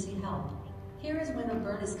emergency help. Here is when a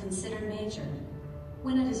burn is considered major.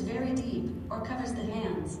 When it is very deep or covers the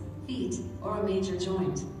hands, feet, or a major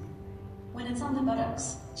joint. When it's on the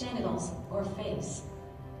buttocks, genitals, or face.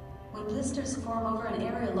 When blisters form over an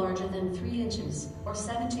area larger than 3 inches, or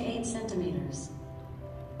 7 to 8 centimeters.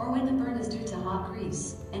 Or when the burn is due to hot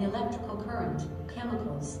grease, an electrical current,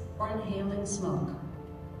 chemicals, or inhaling smoke.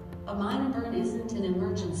 A minor burn isn't an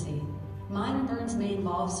emergency. Minor burns may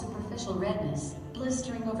involve superficial redness,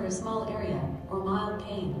 blistering over a small area, or mild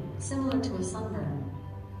pain, similar to a sunburn.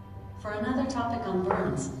 For another topic on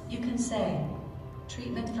burns, you can say,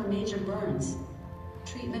 treatment for major burns,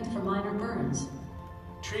 treatment for minor burns.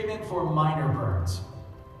 Treatment for minor burns.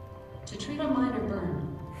 To treat a minor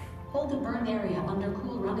burn, hold the burn area under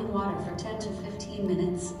cool running water for 10 to 15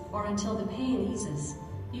 minutes or until the pain eases.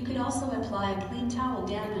 You could also apply a clean towel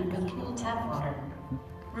dampened with cool tap water.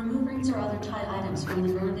 Remove rings or other tight items from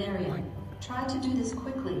the burned area. Try to do this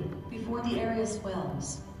quickly before the area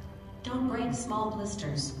swells. Don't break small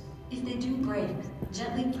blisters. If they do break,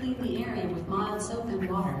 gently clean the area with mild soap and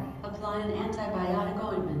water. Apply an antibiotic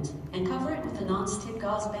ointment and cover it with a non-stick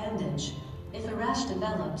gauze bandage. If a rash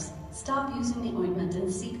develops, stop using the ointment and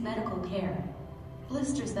seek medical care.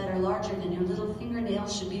 Blisters that are larger than your little fingernail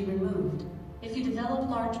should be removed. If you develop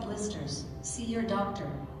large blisters, see your doctor.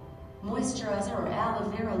 Moisturizer or aloe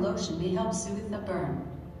vera lotion may help soothe the burn.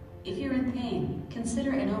 If you're in pain,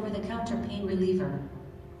 consider an over-the-counter pain reliever.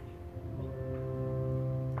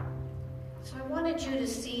 So I wanted you to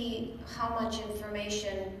see how much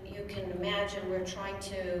information you can imagine we're trying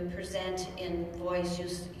to present in voice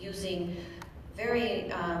using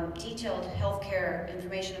very detailed healthcare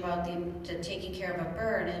information about taking care of a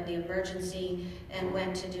burn and the emergency and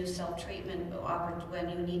when to do self-treatment, when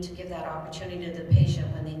you need to give that opportunity to the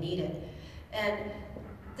patient when they need it. And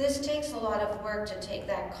this takes a lot of work to take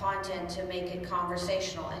that content to make it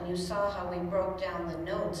conversational, and you saw how we broke down the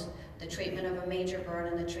notes the treatment of a major burn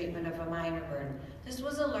and the treatment of a minor burn. This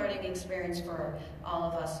was a learning experience for all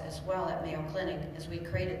of us as well at Mayo Clinic as we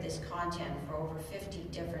created this content for over 50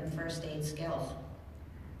 different first aid skills.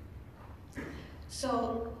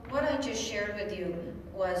 So what I just shared with you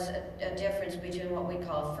was a difference between what we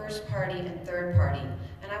call first party and third party.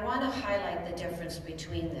 And I want to highlight the difference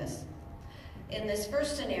between this. In this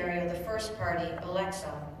first scenario, the first party, Alexa,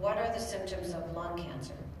 what are the symptoms of lung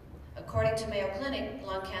cancer? According to Mayo Clinic,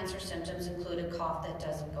 lung cancer symptoms include a cough that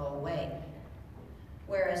doesn't go away.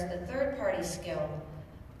 Whereas the third party skill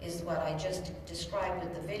is what I just described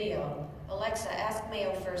with the video. Alexa, ask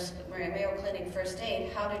Mayo Clinic First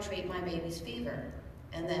Aid how to treat my baby's fever.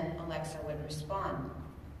 And then Alexa would respond.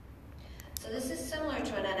 So this is similar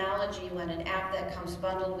to an analogy when an app that comes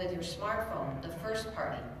bundled with your smartphone, the first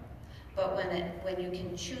party. But when you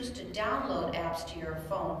can choose to download apps to your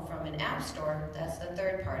phone from an app store, that's the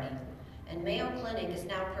third party. And Mayo Clinic is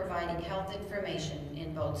now providing health information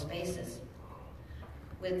in both spaces.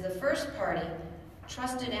 With the first party,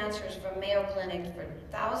 trusted answers from Mayo Clinic for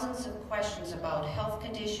thousands of questions about health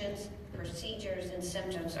conditions, procedures, and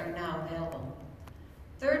symptoms are now available.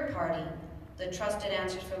 Third party, the trusted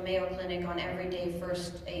answers from Mayo Clinic on everyday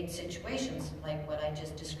first aid situations, like what I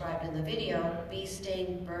just described in the video, bee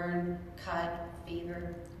sting, burn, cut,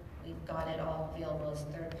 fever. We've got it all available as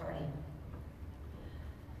third party.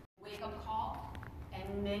 Wake-up call,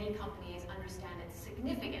 and many companies understand its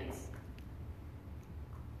significance.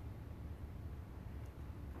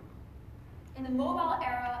 In the mobile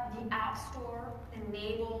era, the App Store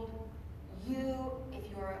enabled you,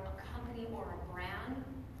 if you're a company or a brand,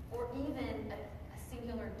 or even a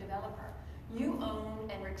singular developer, you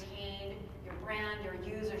owned and retained your brand, your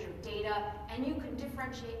users, your data, and you could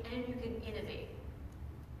differentiate and you could innovate.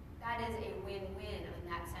 That is a win-win in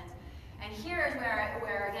that sense. And here's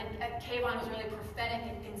where again, Kayvon was really prophetic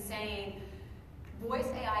in saying voice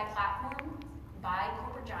AI platforms by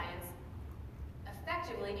corporate giants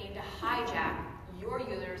effectively aim to hijack your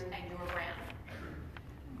users and your brand.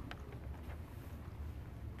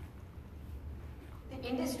 The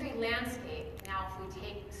industry landscape, now if we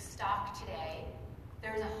take stock today,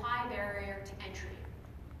 there's a high barrier to entry.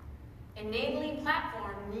 Enabling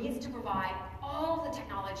platform needs to provide all the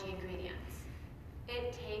technology ingredients.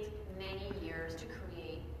 It takes many years to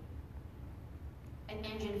create an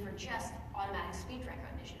engine for just automatic speech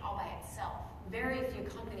recognition all by itself. Very few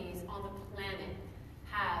companies on the planet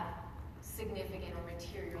have significant or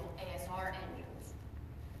material ASR engines.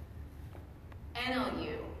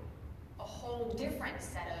 NLU, a whole different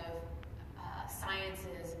set of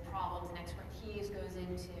sciences, problems, and expertise goes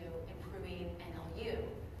into improving NLU.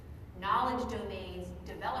 Knowledge domains,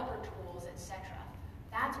 developer tools, etc.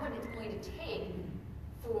 That's what it's going to take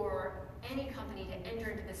for any company to enter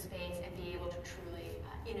into the space and be able to truly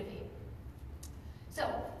innovate. So,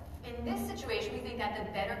 in this situation, we think that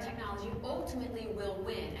the better technology ultimately will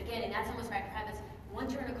win. Again, and that's almost my premise.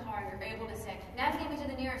 Once you're in a car, you're able to say, navigate me to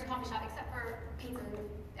the nearest coffee shop except for pizza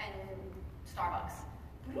and Starbucks.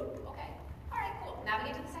 Okay, all right, cool.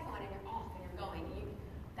 Navigate to the second one and you're off and you're going.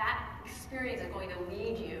 That experience is going to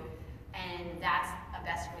lead you, and that's a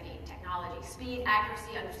best winning technology. Speed,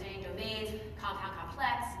 accuracy, understanding domains, compound,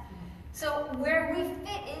 complex. So where we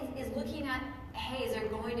fit is looking at, hey, is there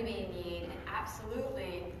going to be a need? And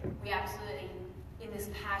absolutely, in this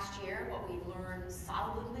past year, what we've learned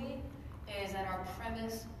solidly is that our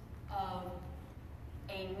premise of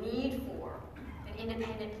a need for an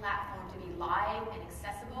independent platform to be live and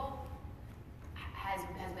accessible has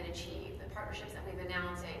been achieved. The partnerships that we've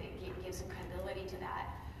announced, it gives some credibility to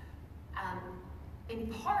that. In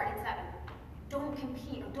part, it's that don't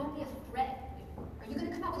compete or don't be a threat. Are you going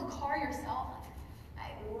to come out with a car yourself?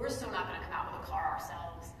 We're still not going to come out with a car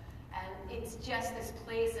ourselves. And it's just this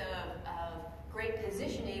place of great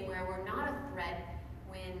positioning where we're not a threat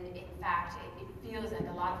when, in fact, it feels like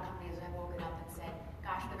a lot of companies have woken up and said,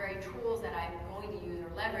 gosh, the very tools that I'm going to use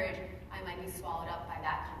or leverage, I might be swallowed up by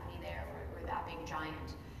that company there or that big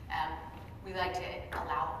giant. We like to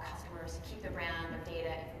allow customers to keep their brand, their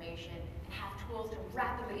data, information, and have tools to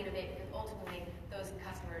rapidly innovate because ultimately those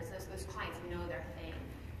customers, those clients know their thing,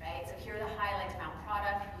 right? So here are the highlights around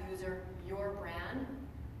product, user, your brand,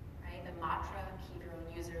 right? The mantra, keep your own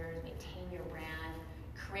users, maintain your brand,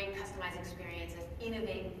 create customized experiences,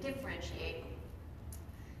 innovate, differentiate.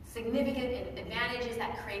 Significant advantages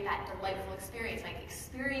that create that delightful experience. Like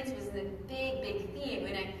experience was the big theme.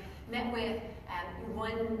 When I met with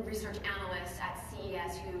one research analyst at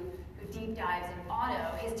CES who deep dives in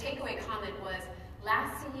auto, his takeaway comment was,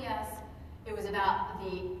 last CES, it was about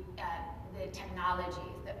the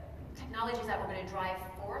technologies that were going to drive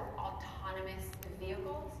forth autonomous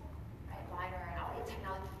vehicles. provider and all the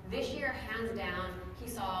technology. This year, hands down, he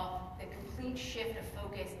saw the complete shift of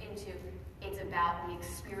focus into it's about the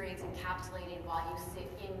experience encapsulated while you sit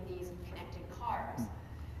in these connected cars.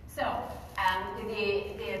 So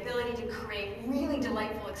the ability to create really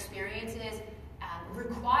delightful experiences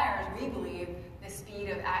requires, we believe, the speed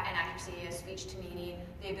of and accuracy of speech to meaning,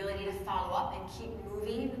 the ability to follow up and keep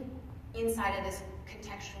moving inside of this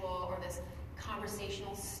contextual or this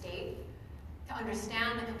conversational state, to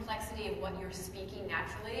understand the complexity of what you're speaking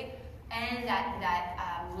naturally, and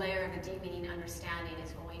that layer of a deep meaning understanding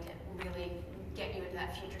is going to really get you into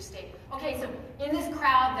that future state. Okay, so in this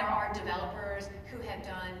crowd there are developers who have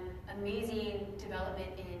done amazing development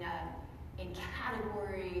in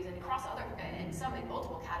categories and across other, and some in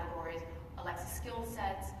multiple categories, Alexa skill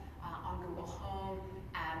sets on Google Home,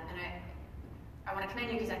 and I want to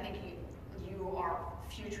commend you because I think you are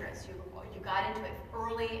futurists. You got into it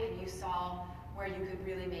early and you saw where you could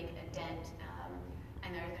really make a dent,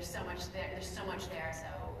 and there's so much there. There's so much there. So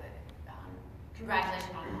congratulations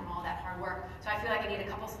on all that hard work. So I feel like I need a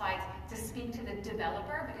couple slides to speak to the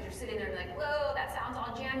developer, because you're sitting there and like, whoa, that sounds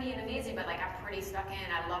all jammy and amazing, but like I'm pretty stuck in.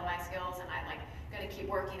 I love my skills and I'm like gonna keep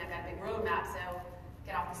working. I've got a big roadmap. So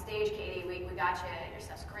get off the stage, Katie. We got you. Your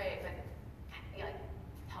stuff's great, but you like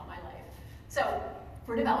help my life. So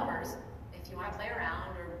for developers, if you want to play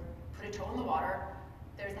around or put a toe in the water,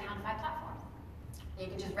 there's the Houndify platform. You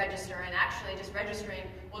can just register, and actually just registering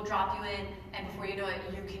will drop you in, and before you know it,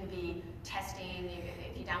 you can be testing.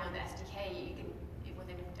 If you download the SDK, you can,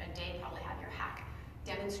 within a day, probably have your hack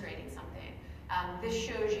demonstrating something. This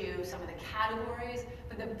shows you some of the categories,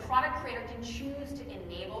 but the product creator can choose to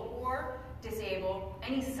enable or disable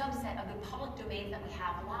any subset of the public domains that we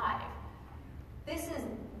have live. This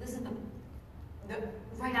is the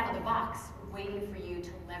right out of the box, waiting for you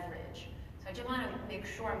to leverage. So I just want to make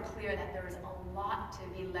sure I'm clear that there is a lot to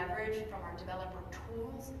be leveraged from our developer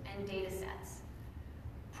tools and data sets.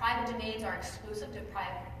 Private domains are exclusive to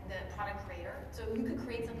the product creator, so you could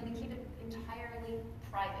create something to keep it entirely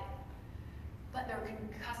private. But there are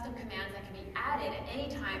custom commands that can be added at any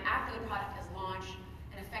time after the product has launched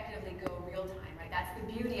and effectively go real time, right? That's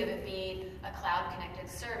the beauty of it being a cloud-connected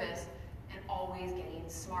service and always getting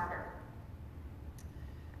smarter.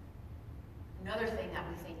 Another thing that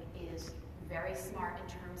we think is very smart in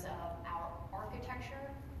terms of our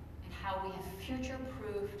architecture and how we have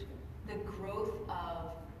future-proofed the growth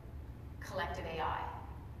of collective AI.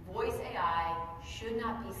 Voice AI should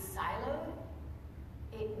not be siloed.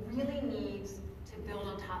 It really needs to build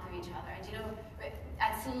on top of each other. And you know,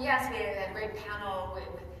 at CES we had a great panel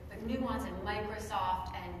with Nuance and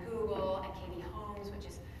Microsoft and Google and KB Homes, which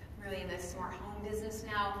is really in the smart home business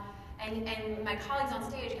now. And my colleagues on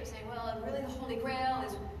stage kept saying, well, really the holy grail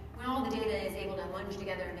is when all the data is able to munge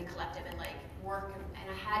together and be collective and like work. And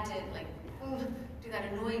I had to like do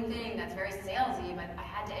that annoying thing that's very salesy, but I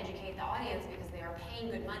had to educate the audience because they are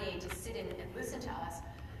paying good money to sit in and listen to us.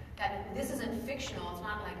 That this isn't fictional. It's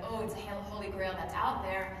not like, oh, it's a holy grail that's out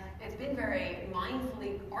there. It's been very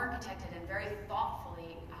mindfully architected and very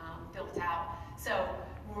thoughtfully built out. So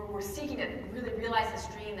we're seeking to really realize this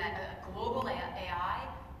dream that a global AI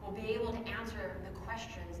will be able to answer the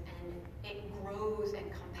questions, and it grows and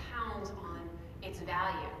compounds on its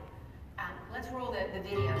value. Let's roll the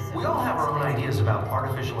video. So we all have our own ideas about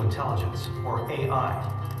artificial intelligence, or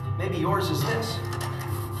AI. Maybe yours is this,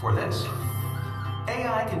 or this.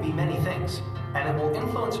 AI can be many things, and it will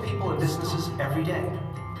influence people and businesses every day.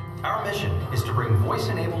 Our mission is to bring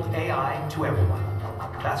voice-enabled AI to everyone.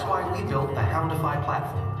 That's why we built the Houndify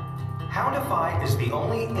platform. Houndify is the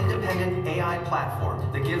only independent AI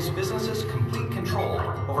platform that gives businesses complete control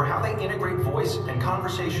over how they integrate voice and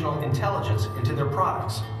conversational intelligence into their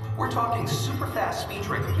products. We're talking super fast speech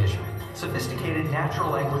recognition, sophisticated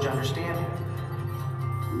natural language understanding,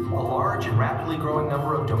 a large and rapidly growing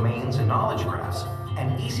number of domains and knowledge graphs,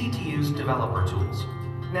 and easy-to-use developer tools.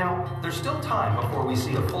 Now, there's still time before we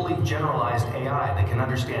see a fully generalized AI that can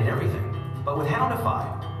understand everything. But with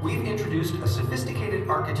Houndify, we've introduced a sophisticated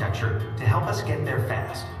architecture to help us get there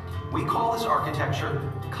fast. We call this architecture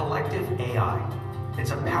Collective AI.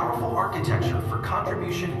 It's a powerful architecture for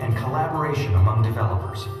contribution and collaboration among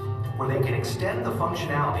developers, where they can extend the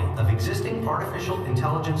functionality of existing artificial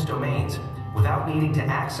intelligence domains without needing to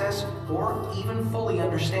access or even fully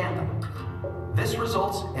understand them. This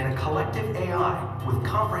results in a collective AI with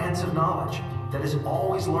comprehensive knowledge that is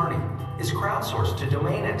always learning, is crowdsourced to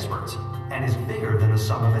domain experts, and is bigger than the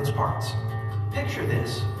sum of its parts. Picture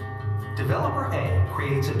this. Developer A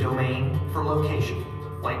creates a domain for location,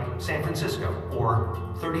 like San Francisco or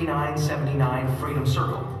 3979 Freedom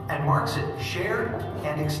Circle, and marks it shared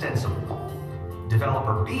and extensible.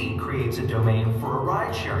 Developer B creates a domain for a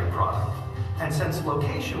ride-sharing product. And since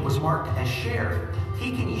location was marked as shared,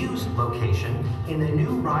 he can use location in the new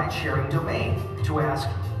ride-sharing domain to ask,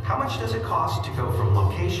 how much does it cost to go from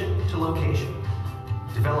location to location?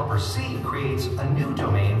 Developer C creates a new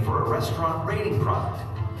domain for a restaurant rating product.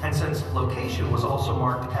 And since location was also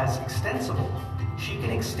marked as extensible, she can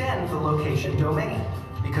extend the location domain,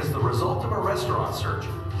 because the result of a restaurant search,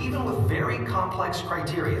 even with very complex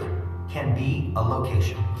criteria, can be a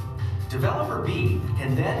location. Developer B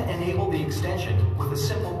can then enable the extension with a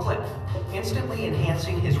simple click, instantly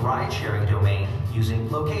enhancing his ride-sharing domain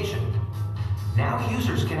using location. Now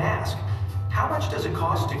users can ask, how much does it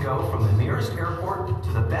cost to go from the nearest airport to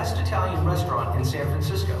the best Italian restaurant in San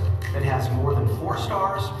Francisco that has more than 4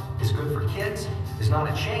 stars, is good for kids, is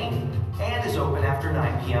not a chain, and is open after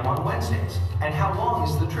 9 p.m. on Wednesdays? And how long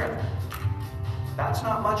is the trip? That's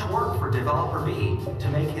not much work for Developer B to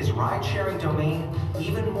make his ride-sharing domain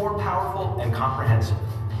even more powerful and comprehensive.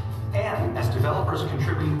 And as developers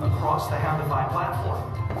contribute across the Houndify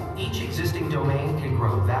platform, each existing domain can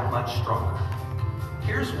grow that much stronger.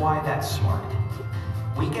 Here's why that's smart.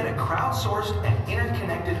 We get a crowdsourced and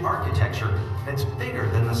interconnected architecture that's bigger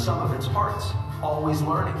than the sum of its parts, always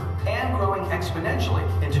learning, and growing exponentially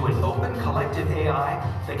into an open collective AI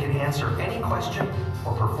that can answer any question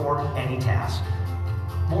or perform any task.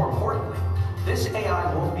 More importantly, this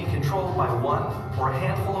AI won't be controlled by one or a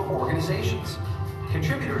handful of organizations.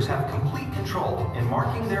 Contributors have complete control in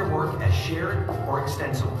marking their work as shared or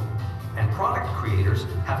extensible, and product creators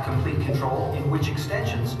have complete control in which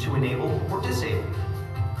extensions to enable or disable.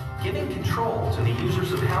 Giving control to the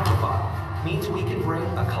users of Houndify means we can bring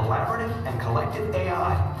a collaborative and collective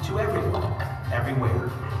AI to everyone, everywhere.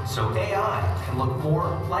 So AI can look more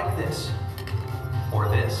like this, or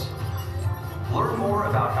this. Learn more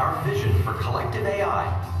about our vision for collective AI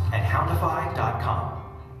at Houndify.com.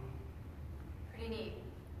 Pretty neat.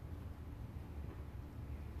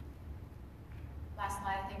 Last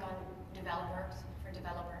slide, I think, on developers, for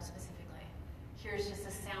developers specifically. Here's just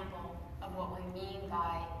a sample of what we mean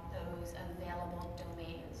by those available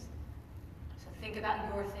domains. So think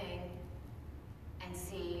about your thing and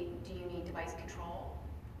see, do you need device control?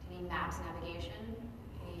 Do you need maps navigation?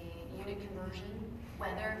 Do you need unit conversion?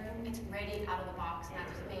 Whether it's ready out of the box, and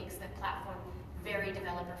that makes the platform very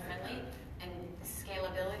developer friendly, and the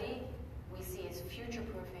scalability we see as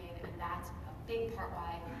future-proofing, and that's a big part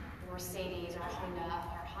why Mercedes or Honda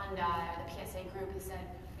or Hyundai or the PSA group has said,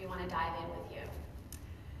 we want to dive in with you.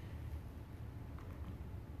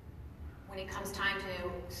 When it comes time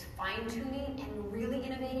to fine-tuning and really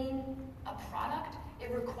innovating a product, it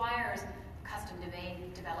requires custom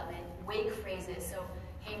domain development, wake phrases. So,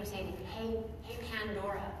 hey Mercedes, hey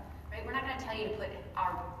Pandora, right? We're not going to tell you to put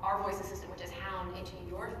our voice assistant, which is Hound, into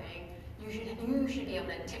your thing. You should be able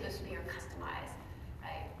to tip the spear, customize,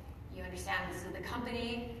 right? You understand this is the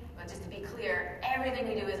company, but just to be clear, everything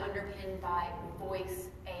we do is underpinned by voice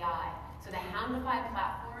AI. So the Houndify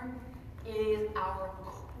platform is our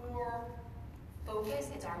core focus.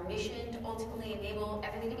 It's our mission to ultimately enable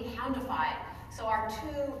everything to be Houndified. So our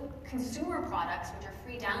 2 consumer products, which are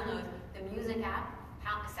free downloads, the music app,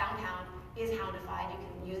 SoundHound, is Houndified. You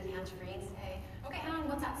can use it hands-free and say, okay, Hound,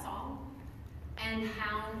 what's that song? And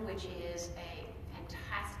Hound, which is a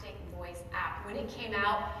fantastic voice app. When it came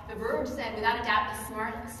out, The Verge said, without a doubt,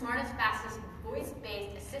 the smartest, fastest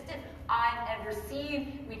voice-based assistant I've ever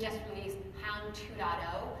seen. We just released Hound 2.0.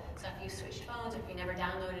 So if you switched phones, or if you never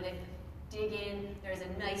downloaded it, dig in. There's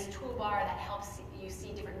a nice toolbar that helps you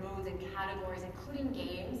see different modes and categories, including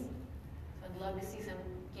games. So I'd love to see some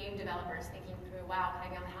game developers thinking through, wow, can I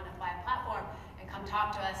be on the Houndify platform? And come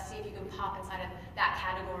talk to us, see if you can pop inside of that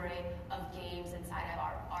category of games inside of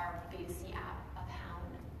our B2C app of Hound.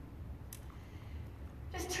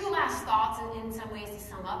 Just 2 last thoughts, and in some ways to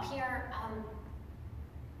sum up here.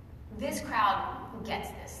 This crowd gets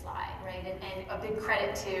this slide, right? And a big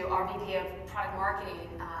credit to our VP of Product Marketing,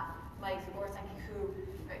 Mike Zagorsky, who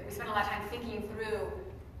we spent a lot of time thinking through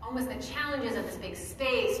almost the challenges of this big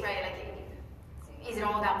space, right? Like, is it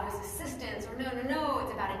all about voice assistants? Or no,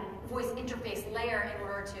 it's about a voice interface layer in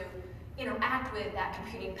order to interact with that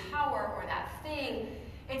computing power or that thing.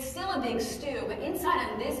 It's still a big stew, but inside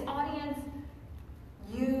of this audience,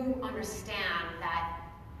 you understand that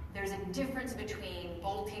there's a difference between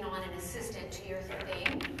bolting on an assistant to your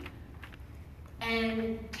thing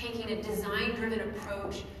and taking a design-driven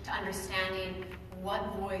approach to understanding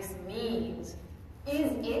what voice means.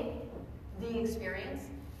 Is it the experience?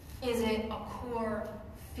 Is it a core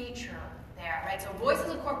feature there, right? So voice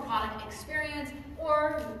is a core product experience,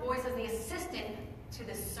 or voice as the assistant to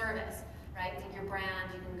the service, right? right? Take your brand,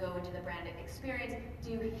 you can go into the brand experience. Do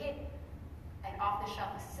you hit an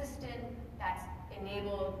off-the-shelf assistant that's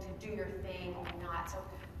enabled to do your thing or not? So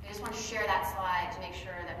I just want to share that slide to make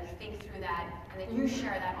sure that we think through that and that you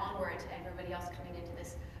share that onward to everybody else coming into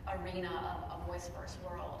this arena of a voice-first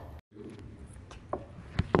world.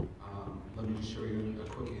 Let me just show you a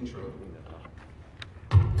quick intro.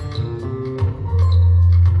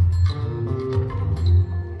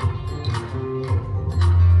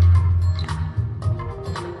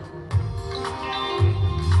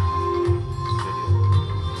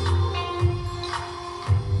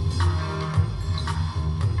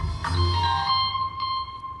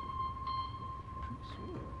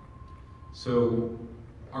 So,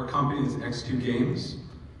 our company is X2 Games,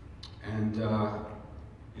 and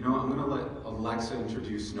you know, I'm gonna let Alexa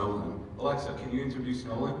introduce Nolan. Alexa, can you introduce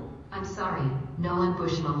Nolan? I'm sorry, Nolan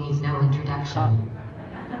Bushnell needs no introduction.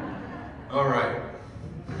 All right,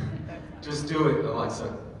 just do it,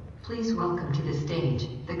 Alexa. Please welcome to the stage,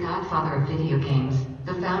 the godfather of video games,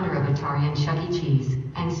 the founder of Atari and Chuck E. Cheese,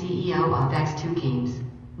 and CEO of X2 Games,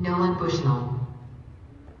 Nolan Bushnell.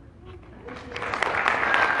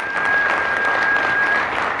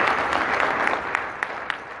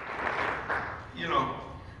 You know,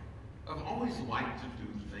 I've always liked to do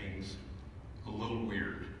things a little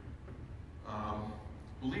weird.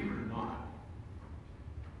 Believe it or not,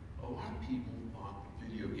 a lot of people thought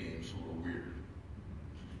video games were a little weird.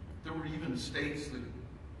 There were even states that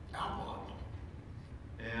outlawed them.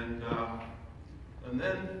 And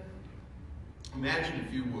then, imagine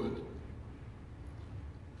if you would,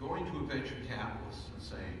 going to a venture capitalist and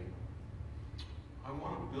saying, I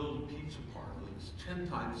want to build a pizza parlor that's 10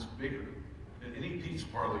 times bigger than any pizza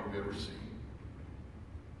parlor you've ever seen.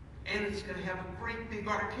 And it's going to have a great big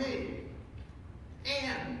arcade.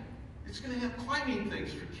 And it's going to have climbing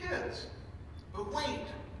things for kids. But wait,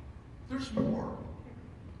 there's more.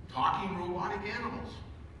 Talking robotic animals.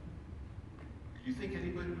 Do you think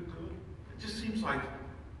anybody would do it? It just seems like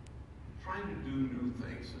trying to do new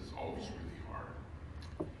things is always really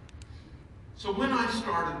hard. So when I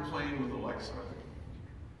started playing with Alexa,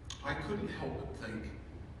 I couldn't help but think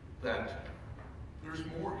that there's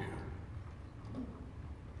more here.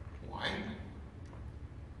 Why?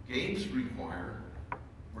 Games require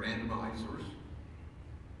randomizers.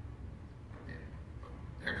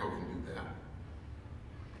 Echo can do that.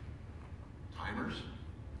 Timers,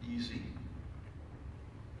 easy.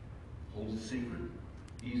 Hold a secret,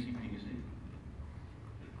 easy peasy.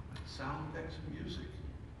 Sound effects and music,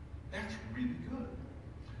 that's really good.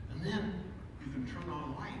 And then you can turn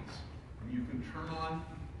on lights, and you can turn on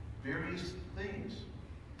various things,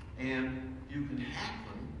 and you can hack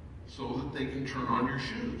them so that they can turn on your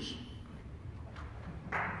shoes.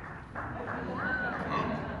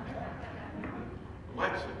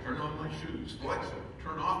 Alexa, turn on my shoes. Alexa,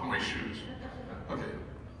 turn off my shoes. Okay.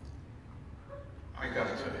 I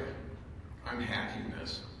gotta tell you, I'm hacking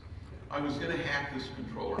this. I was gonna hack this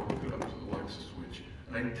controller and hook it up to the Alexa switch,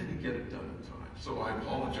 and I didn't get it done in time, so I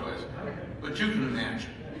apologize. But you can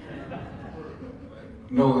imagine.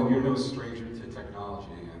 Nolan, you're no stranger to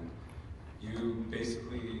technology, and you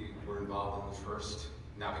basically were involved in the first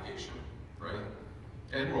navigation, right?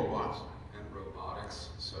 And robots. And robotics.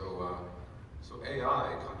 So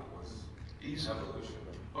AI kind of was evolution.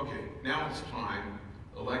 Okay, now it's time.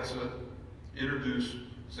 Alexa, introduce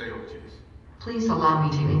Zeortiz. Please allow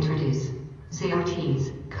me to introduce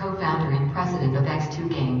Zeortiz, co-founder and president of X2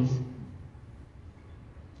 Games.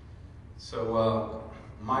 So,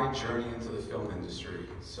 my journey into the film industry.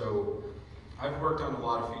 So, I've worked on a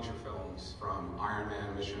lot of feature films, from Iron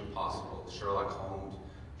Man, Mission Impossible, Sherlock Holmes,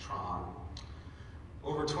 Tron.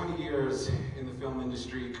 Over 20 years in the film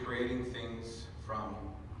industry, creating things from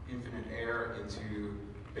Infinite Air into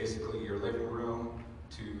basically your living room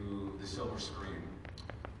to the silver screen,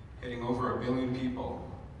 hitting over 1 billion people.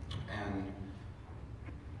 And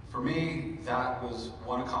for me, that was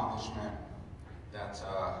one accomplishment that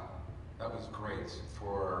was great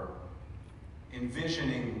for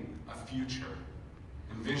envisioning a future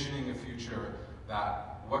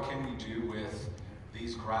that what can we do with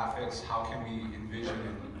these graphics, how can we envision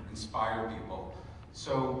and inspire people.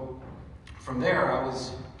 So from there, I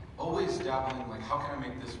was always dabbling, like, how can I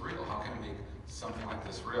make this real? How can I make something like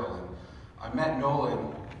this real? And I met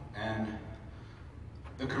Nolan, and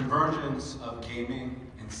the convergence of gaming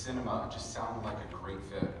and cinema just sounded like a great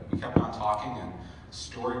fit. We kept on talking, and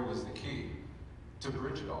story was the key to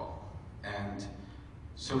bridge it all. And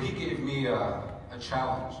so he gave me a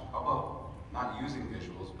challenge. How about not using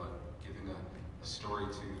visuals, but giving a story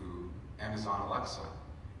to Amazon Alexa?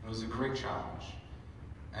 It was a great challenge.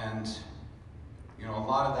 And you know, a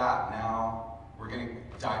lot of that now, we're going to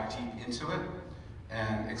dive deep into it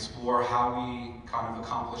and explore how we kind of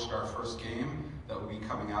accomplished our first game that will be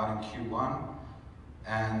coming out in Q1,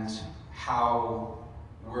 and how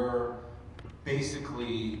we're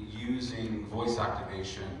basically using voice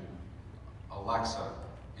activation, Alexa,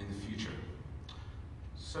 in the future.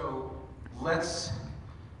 So let's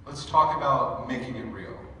talk about making it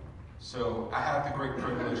real. So I had the great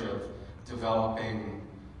privilege of developing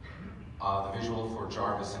the visual for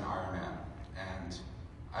Jarvis and Iron Man, and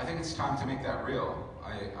I think it's time to make that real.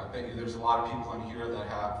 I bet you there's a lot of people in here that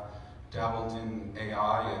have dabbled in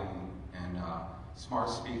AI and smart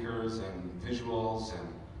speakers and visuals and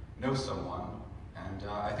know someone. And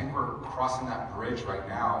I think we're crossing that bridge right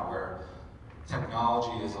now where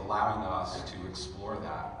technology is allowing us to explore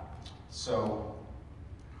that. So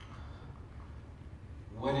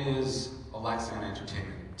what is Alexa and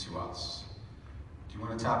entertainment to us? Do you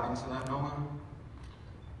want to tap into that, Nolan?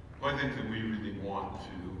 Well, I think that we really want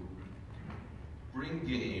to bring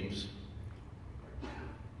games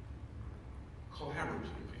collaboratively.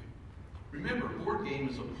 Remember, board game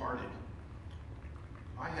is a party.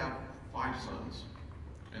 I have 5 sons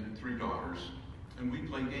and 3 daughters, and we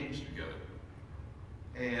play games together.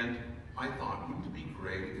 And I thought, wouldn't it be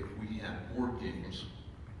great if we had board games?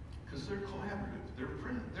 Because they're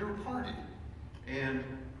collaborative, they're a party. And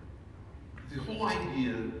the whole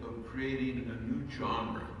idea of creating a new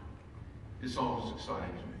genre is always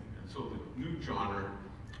exciting to me. And so the new genre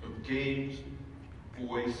of games,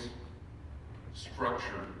 voice,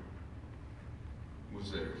 structure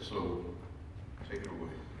was there. So take it away.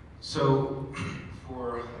 So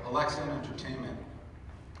for Alexa and entertainment,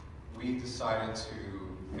 we decided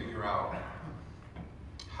to figure out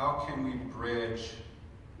how can we bridge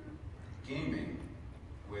gaming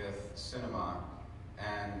with cinema,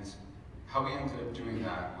 and how we ended up doing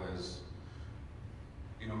that was,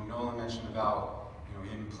 you know, Nolan mentioned about, you know,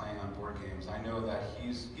 him playing on board games. I know that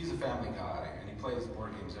he's a family guy, and he plays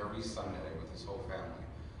board games every Sunday with his whole family.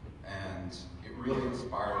 And it really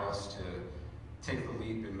inspired us to take the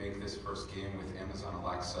leap and make this first game with Amazon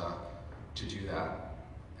Alexa to do that.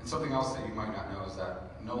 And something else that you might not know is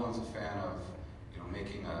that Nolan's a fan of, you know,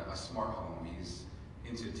 making a smart home. He's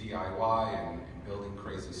into DIY and building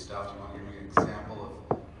crazy stuff. Do you want to give me an example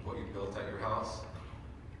of what you built at your house?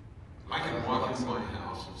 I can walk into my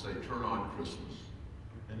house and say, turn on Christmas.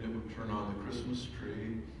 And it would turn on the Christmas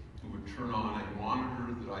tree. It would turn on a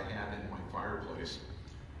monitor that I had in my fireplace.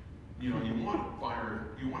 You know, you want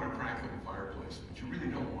a crackling fireplace, but you really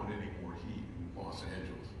don't want any more heat in Los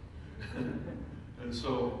Angeles. And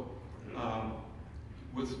so,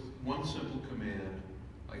 with one simple command,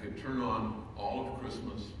 I could turn on all of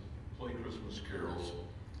Christmas, play Christmas carols,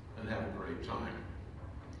 and have a great time.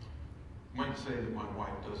 I might say that my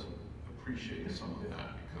wife doesn't appreciate some of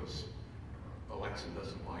that because Alexa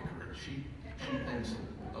doesn't like her. She thinks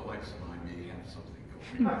that Alexa and I may have something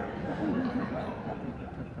going on. I don't know.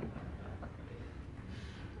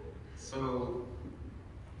 So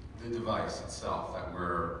the device itself that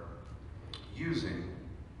we're using,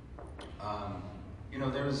 you know,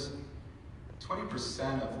 there's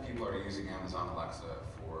 20% of people are using Amazon Alexa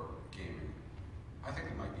for gaming. I think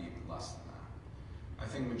it might be even less than that. I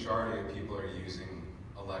think majority of people are using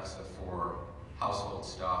Alexa for household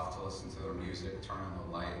stuff, to listen to their music, turn on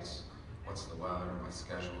the lights, what's the weather, my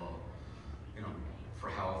schedule, you know, for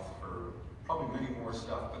health, for probably many more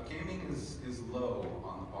stuff. But gaming is low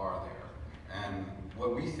on the bar there. And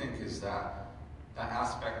what we think is that that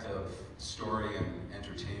aspect of story and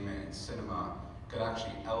entertainment and cinema could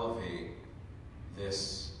actually elevate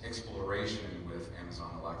this exploration with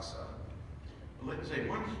Amazon Alexa. Let's say,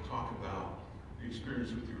 why don't you talk about the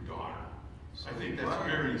experience with your daughter? I think that's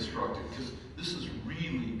very instructive because this is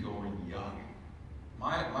really going young.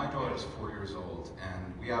 My daughter is 4 years old,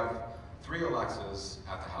 and we have 3 Alexas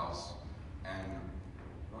at the house. And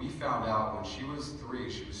we found out when she was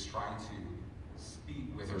 3, she was trying to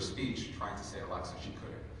speak with her speech, trying to say Alexa, she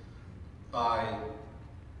couldn't.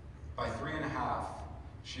 By 3 and a half,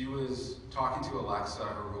 she was talking to Alexa,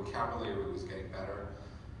 her vocabulary was getting better,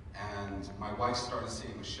 and my wife started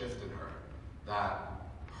seeing a shift in her, that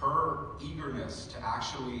her eagerness to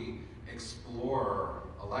actually explore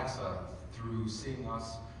Alexa through seeing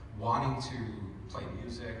us wanting to play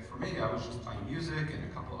music. For me, I was just playing music and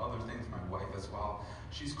a couple of other things, my wife as well.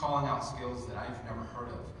 She's calling out skills that I've never heard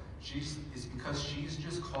of. It's because she's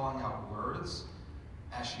just calling out words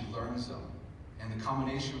as she learns them, and the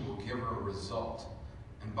combination will give her a result.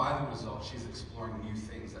 And by the result, she's exploring new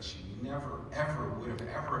things that she never, ever would have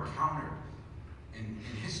ever encountered in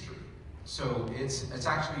history. So it's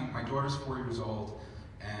actually, my daughter's 4 years old.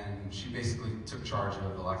 and she basically took charge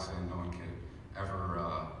of Alexa, and no one could ever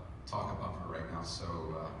talk above her right now.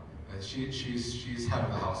 So she's head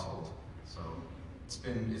of the household. So it's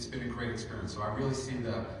been a great experience. So I really see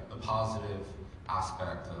the positive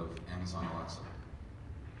aspect of Amazon Alexa.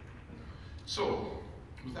 So,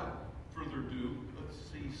 without further ado, let's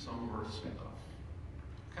see some of our stuff.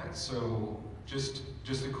 Okay, so just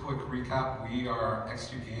a quick recap. We are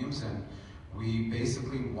X2 Games, and we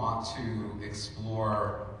basically want to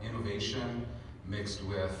explore innovation mixed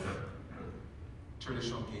with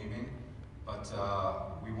traditional gaming, but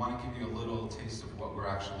we want to give you a little taste of what we're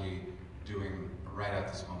actually doing right at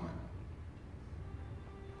this moment.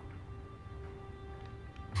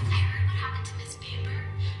 I heard what happened to Miss Bamber.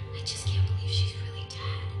 I just can't believe she's really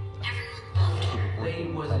dead. Everyone loved her.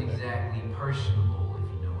 Lady wasn't exactly personable, if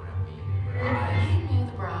you know what I mean. But I knew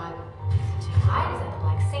the broad. I was at the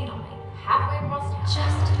Black Saint all night, halfway across town.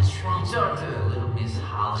 Just a tragedy. talk to little Miss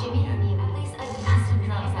Holly. Jimmy, I mean, at least a dozen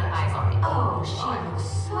drunks had eyes on me. Oh, she looks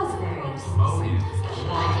so very Promoted.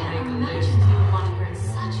 I can't imagine you wanted her in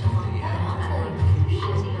such a long time.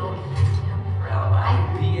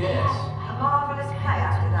 P.S. A marvelous play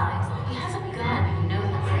after that. He has a gun. You know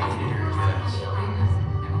that's right.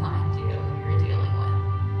 No idea who you're dealing with.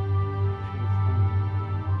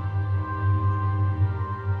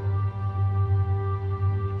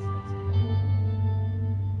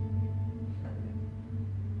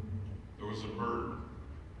 There was a murder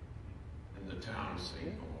in the town of St.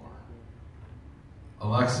 Noir.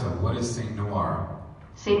 Alexa, what is Saint Noir?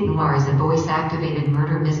 Saint Noir is a voice-activated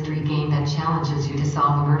murder mystery game that challenges you to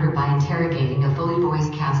solve a murder by interrogating a fully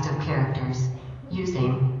voiced cast of characters,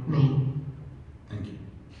 using me. Thank you.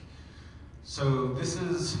 So this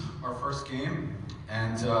is our first game,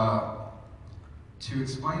 and to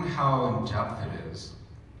explain how in-depth it is,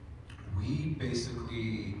 we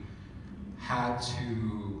basically had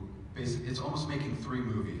to, it's almost making 3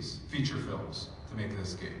 movies, feature films, to make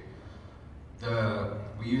this game.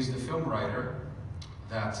 We used a film writer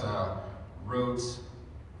that wrote,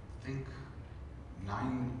 I think,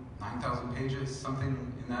 9,000 pages, something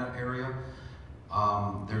in that area.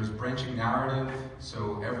 There's branching narrative,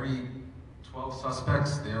 so every 12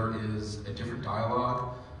 suspects, there is a different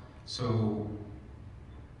dialogue. So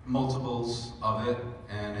multiples of it,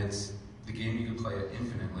 and it's the game you can play it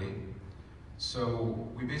infinitely. So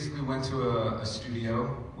we basically went to a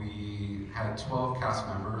studio. We had 12 cast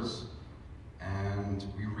members, and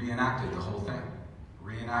we reenacted the whole thing.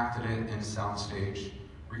 Reenacted it in a soundstage,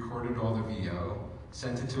 recorded all the VO,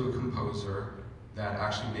 sent it to a composer that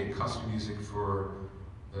actually made custom music for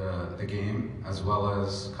the game, as well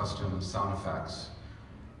as custom sound effects.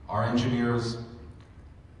 Our engineers,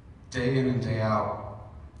 day in and day out,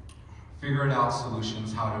 figured out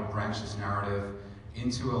solutions how to branch this narrative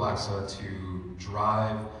into Alexa to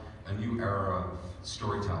drive a new era of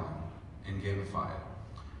storytelling and gamify it.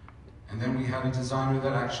 And then we had a designer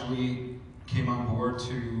that actually came on board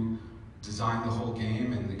to design the whole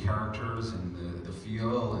game and the characters and the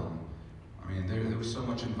feel, and I mean there was so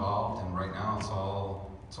much involved, and right now it's all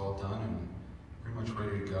done and pretty much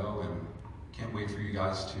ready to go, and can't wait for you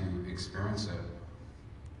guys to experience it.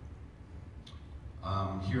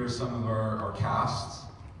 Here are some of our casts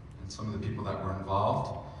and some of the people that were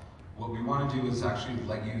involved. What we want to do is actually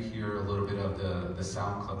let you hear a little bit of the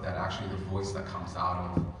sound clip, that actually the voice that comes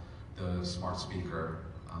out of the smart speaker.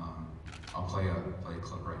 I'll play a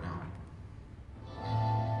clip right now.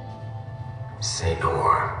 Saint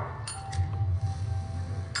Noir.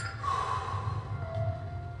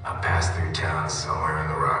 I passed through town somewhere in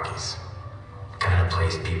the Rockies. Kind of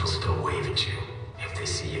place people still wave at you if they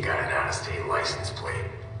see you got an out-of-state license plate.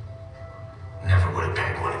 Never would have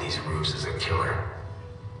pegged one of these roofs as a killer.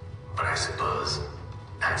 But I suppose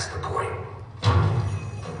that's the point.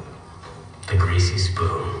 The Greasy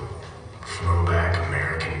Spoon. Throwback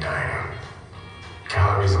American diner.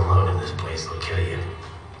 Calories alone in this place will kill you.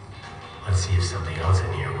 Let's see if something else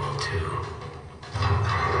in here will too.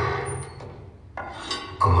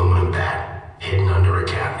 Aluminum bat, hidden under a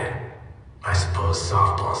cabinet. I suppose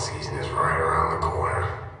softball season is right around the corner.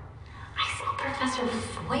 I saw Professor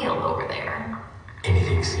Foyle over there.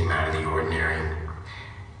 Anything seem out of the ordinary?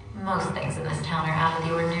 Most things in this town are out of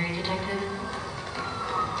the ordinary, Detective.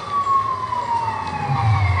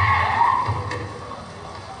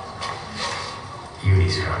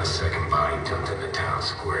 Uni's found a second body dumped in the town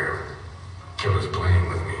square. Killer's playing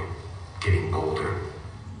with me, getting bolder.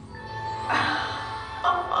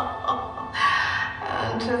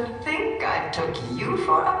 And to think I took you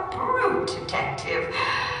for a brute, Detective.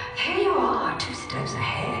 Here you are, 2 steps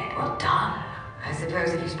ahead. Well done. I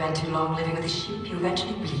suppose if you spend too long living with a sheep, you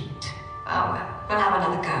eventually bleed. Oh, well, we'll have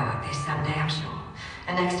another go at this someday, I'm sure.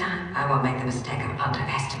 And next time, I won't make the mistake of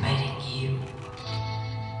underestimating you.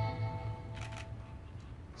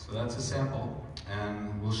 So that's a sample,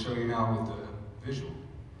 and we'll show you now with the visual.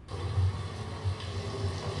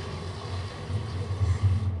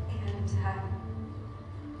 And,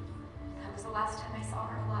 that was the last time I saw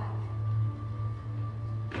her alive.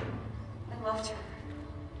 I loved her.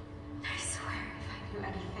 I swear, if I knew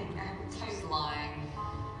anything, I would tell you. She's lying.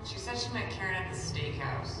 She said she met Karen at the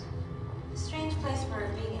steakhouse. A strange place for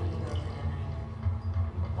being able to go for dinner.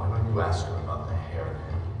 Why don't you ask her about the hair?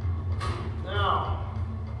 No.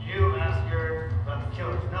 You ask her about the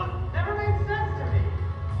killers. No. Never made sense to me.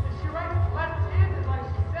 Is she right left-handed like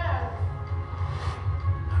she says?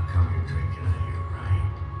 How come you're drinking out of your right?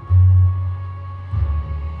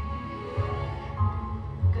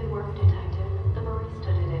 Good work, detective. The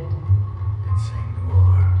barista did it. It's St.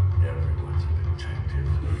 Noir. Everyone's a detective.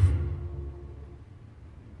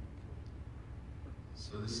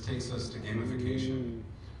 So this takes us to gamification.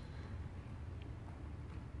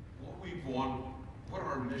 What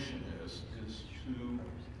our mission is to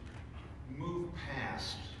move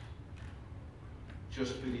past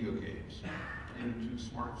just video games into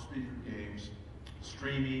smart speaker games,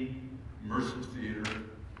 streaming, immersive theater.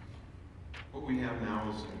 What we have now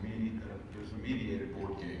is there's a mediated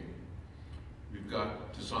board game. We've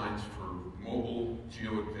got designs for mobile,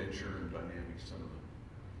 geo-adventure, and dynamic cinema.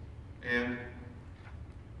 And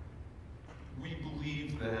we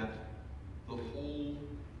believe that the whole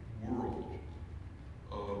world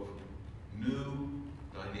of new,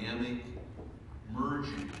 dynamic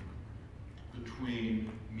merging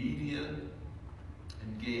between media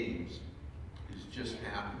and games is just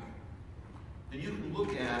happening. And you can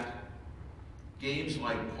look at games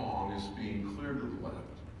like Pong as being clear to the left.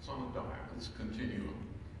 It's on a dial, it's a continuum.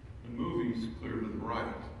 The movie's clear to the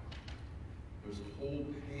right. There's a whole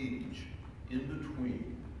page in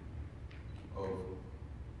between of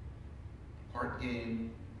part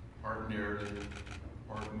game, part narrative,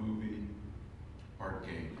 part movie, part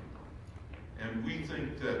game. And we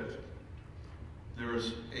think that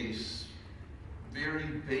there's a very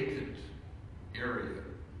vacant area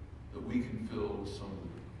that we can fill with some of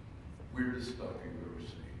the weirdest stuff you've ever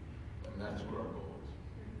seen. And that's what our goal is.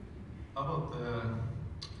 How about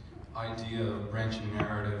the idea of branching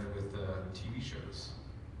narrative with TV shows?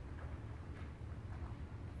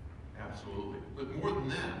 Absolutely. But more than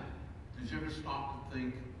that, did you ever stop to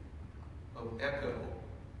think of Echo,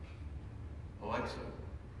 Alexa,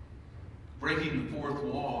 breaking the fourth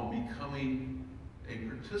wall and becoming a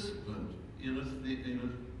participant in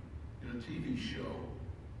a TV show,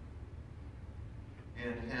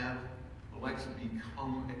 and have Alexa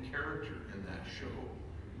become a character in that show,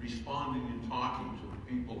 responding and talking to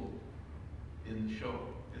the people in the show,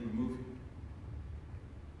 in the movie?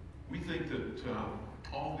 We think that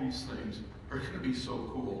all these things are going to be so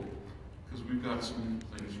cool because we've got some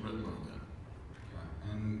things written on that.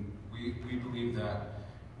 Yeah, and we believe that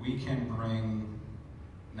we can bring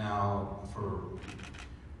now, for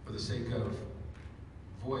the sake of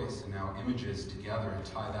voice and now images together, and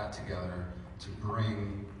tie that together to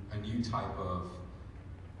bring a new type of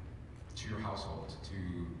to your household,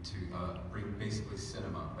 to bring basically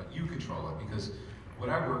cinema, but you control it. Because what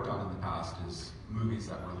I've worked on in the past is movies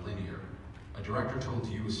that were linear. A director told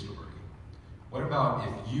you a story. What about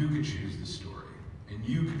if you could choose the story, and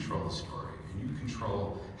you control the story, and you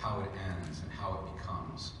control how it ends and how it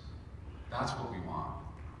becomes? That's what we want.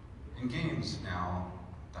 In games now,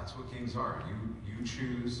 that's what games are. You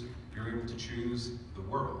choose, you're able to choose the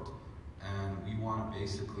world. And we want to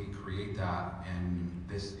basically create that in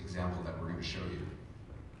this example that we're going to show you.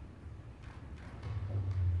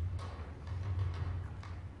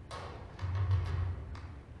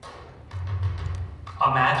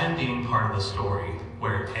 Imagine being part of a story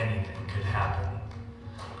where anything could happen.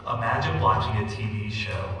 Imagine watching a TV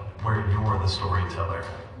show where you're the storyteller,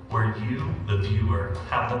 where you, the viewer,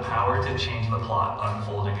 have the power to change the plot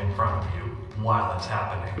unfolding in front of you while it's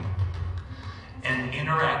happening. An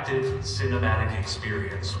interactive cinematic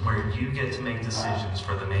experience where you get to make decisions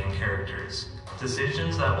for the main characters.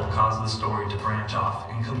 Decisions that will cause the story to branch off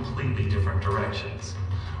in completely different directions.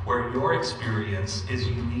 Where your experience is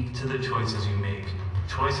unique to the choices you make.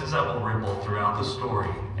 Choices that will ripple throughout the story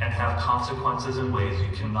and have consequences in ways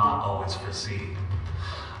you cannot always foresee.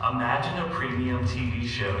 Imagine a premium TV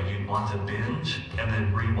show you'd want to binge and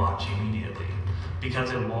then rewatch immediately,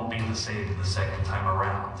 because it won't be the same the second time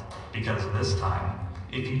around. Because this time,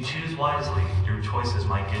 if you choose wisely, your choices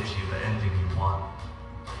might get you the ending you want.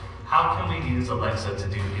 How can we use Alexa to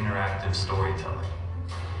do interactive storytelling?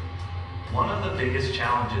 One of the biggest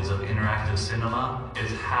challenges of interactive cinema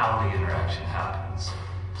is how the interaction happens.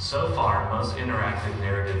 So far, most interactive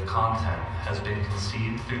narrative content has been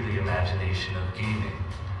conceived through the imagination of gaming,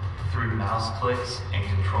 through mouse clicks and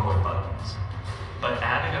controller buttons. But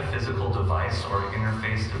adding a physical device or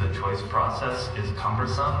interface to the choice process is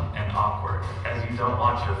cumbersome and awkward, as you don't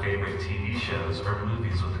watch your favorite TV shows or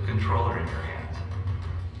movies with a controller in your hand.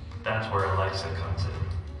 That's where Alexa comes in.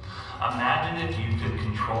 Imagine if you could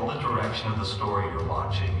control the direction of the story you're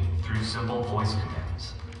watching through simple voice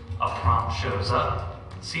commands. A prompt shows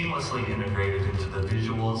up, seamlessly integrated into the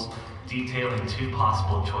visuals, detailing two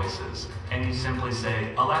possible choices, and you simply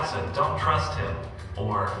say, "Alexa, don't trust him,"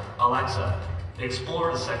 or "Alexa,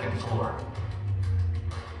 explore the second floor."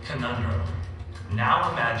 Conundrum. Now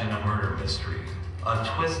imagine a murder mystery, a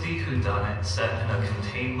twisty whodunit set in a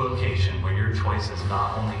contained location where your choices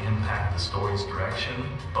not only impact the story's direction,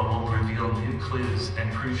 but will reveal new clues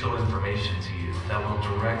and crucial information to you that will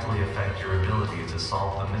directly affect your ability to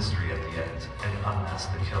solve the mystery at the end and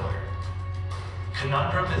unmask the killer.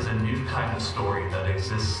 Conundrum is a new kind of story that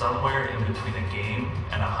exists somewhere in between a game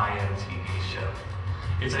and a high-end TV show.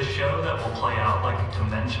 It's a show that will play out like a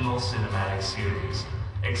conventional cinematic series,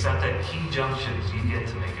 except at key junctions you get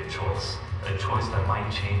to make a choice that might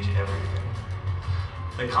change everything.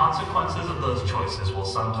 The consequences of those choices will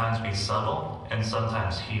sometimes be subtle and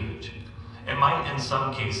sometimes huge. It might in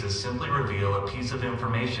some cases simply reveal a piece of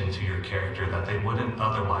information to your character that they wouldn't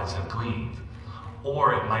otherwise have gleaned.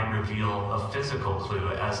 Or it might reveal a physical clue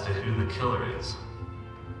as to who the killer is.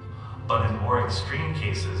 But in more extreme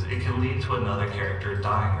cases, it can lead to another character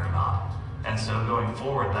dying or not. And so going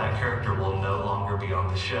forward, that character will no longer be on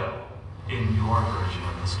the show, in your version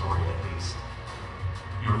of the story at least.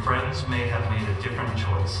 Your friends may have made a different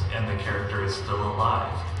choice and the character is still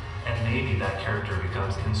alive, and maybe that character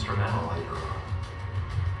becomes instrumental later on.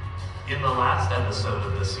 In the last episode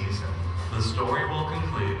of the season, the story will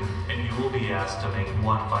conclude and you will be asked to make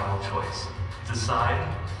one final choice. Decide,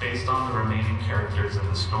 based on the remaining characters in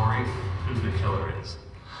the story, who the killer is.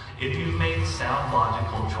 If you've made sound,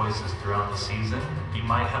 logical choices throughout the season, you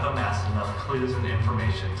might have amassed enough clues and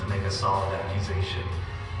information to make a solid accusation.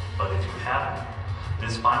 But if you haven't,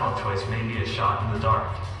 this final choice may be a shot in the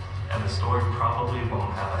dark, and the story probably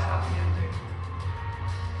won't have a happy ending.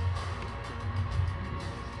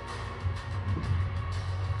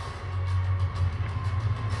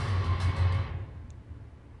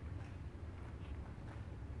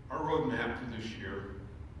 Our roadmap for this year,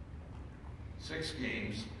 6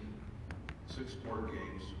 games, 6 board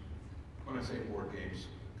games. When I say board games,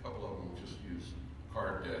 a couple of them will just use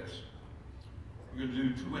card decks. We're going to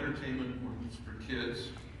do 2 entertainment ones for kids.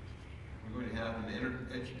 We're going to have an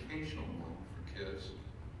educational one for kids.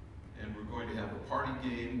 And we're going to have a party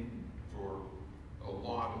game for a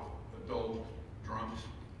lot of adult drunks.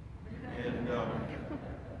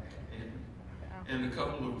 And a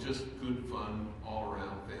couple of just good fun,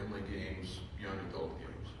 all-around family games, young adult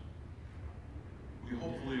games. We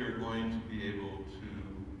hopefully are going to be able to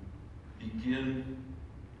begin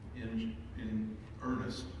in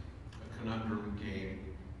earnest a conundrum game,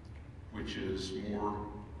 which is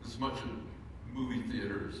as much a movie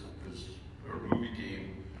theater or movie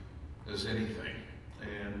game as anything.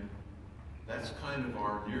 And that's kind of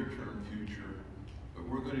our near-term future, but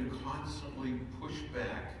we're going to constantly push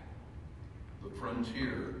back the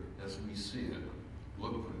frontier as we see it,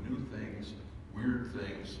 look for new things, weird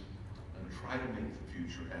things, and try to make the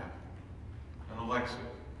future happen. And Alexa,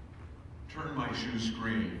 turn my shoe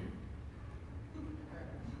screen.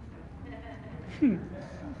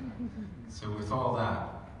 So with all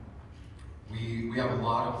that, we have a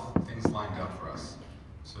lot of things lined up for us.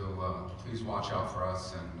 So please watch out for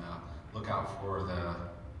us and look out for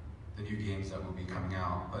the new games that will be coming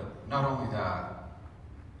out. But not only that,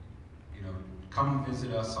 come and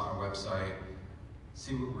visit us on our website,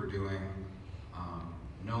 see what we're doing.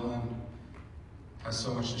 Nolan has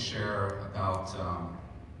so much to share about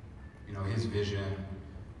his vision,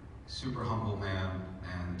 super humble man,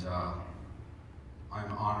 and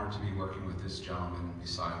I'm honored to be working with this gentleman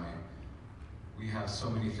beside me. We have so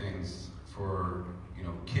many things for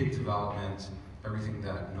kid development, everything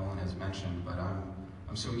that Nolan has mentioned, but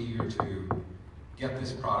I'm so eager to get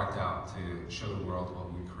this product out to show the world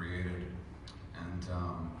what we created. And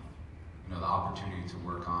the opportunity to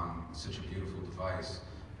work on such a beautiful device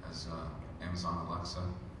as Amazon Alexa.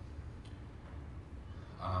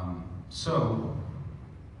 So,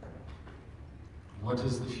 what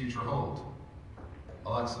does the future hold?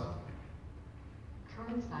 Alexa.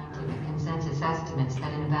 Current scientific consensus estimates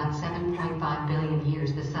that in about 7.5 billion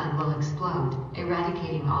years the sun will explode,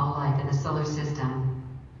 eradicating all life in the solar system.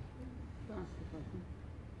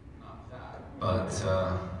 Not that. But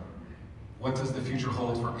what does the future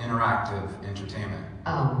hold for interactive entertainment?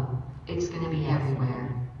 Oh, it's gonna be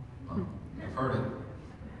everywhere. Well, I've heard it.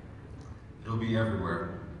 It'll be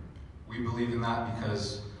everywhere. We believe in that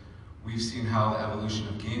because we've seen how the evolution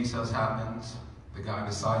of games has happened. The guy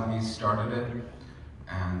beside me started it,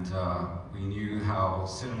 and we knew how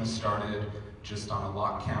cinema started just on a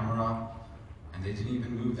locked camera, and they didn't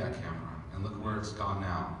even move that camera. And look where it's gone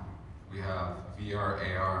now. We have VR,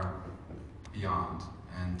 AR, beyond,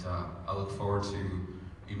 and I look forward to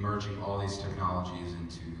emerging all these technologies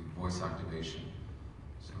into voice activation.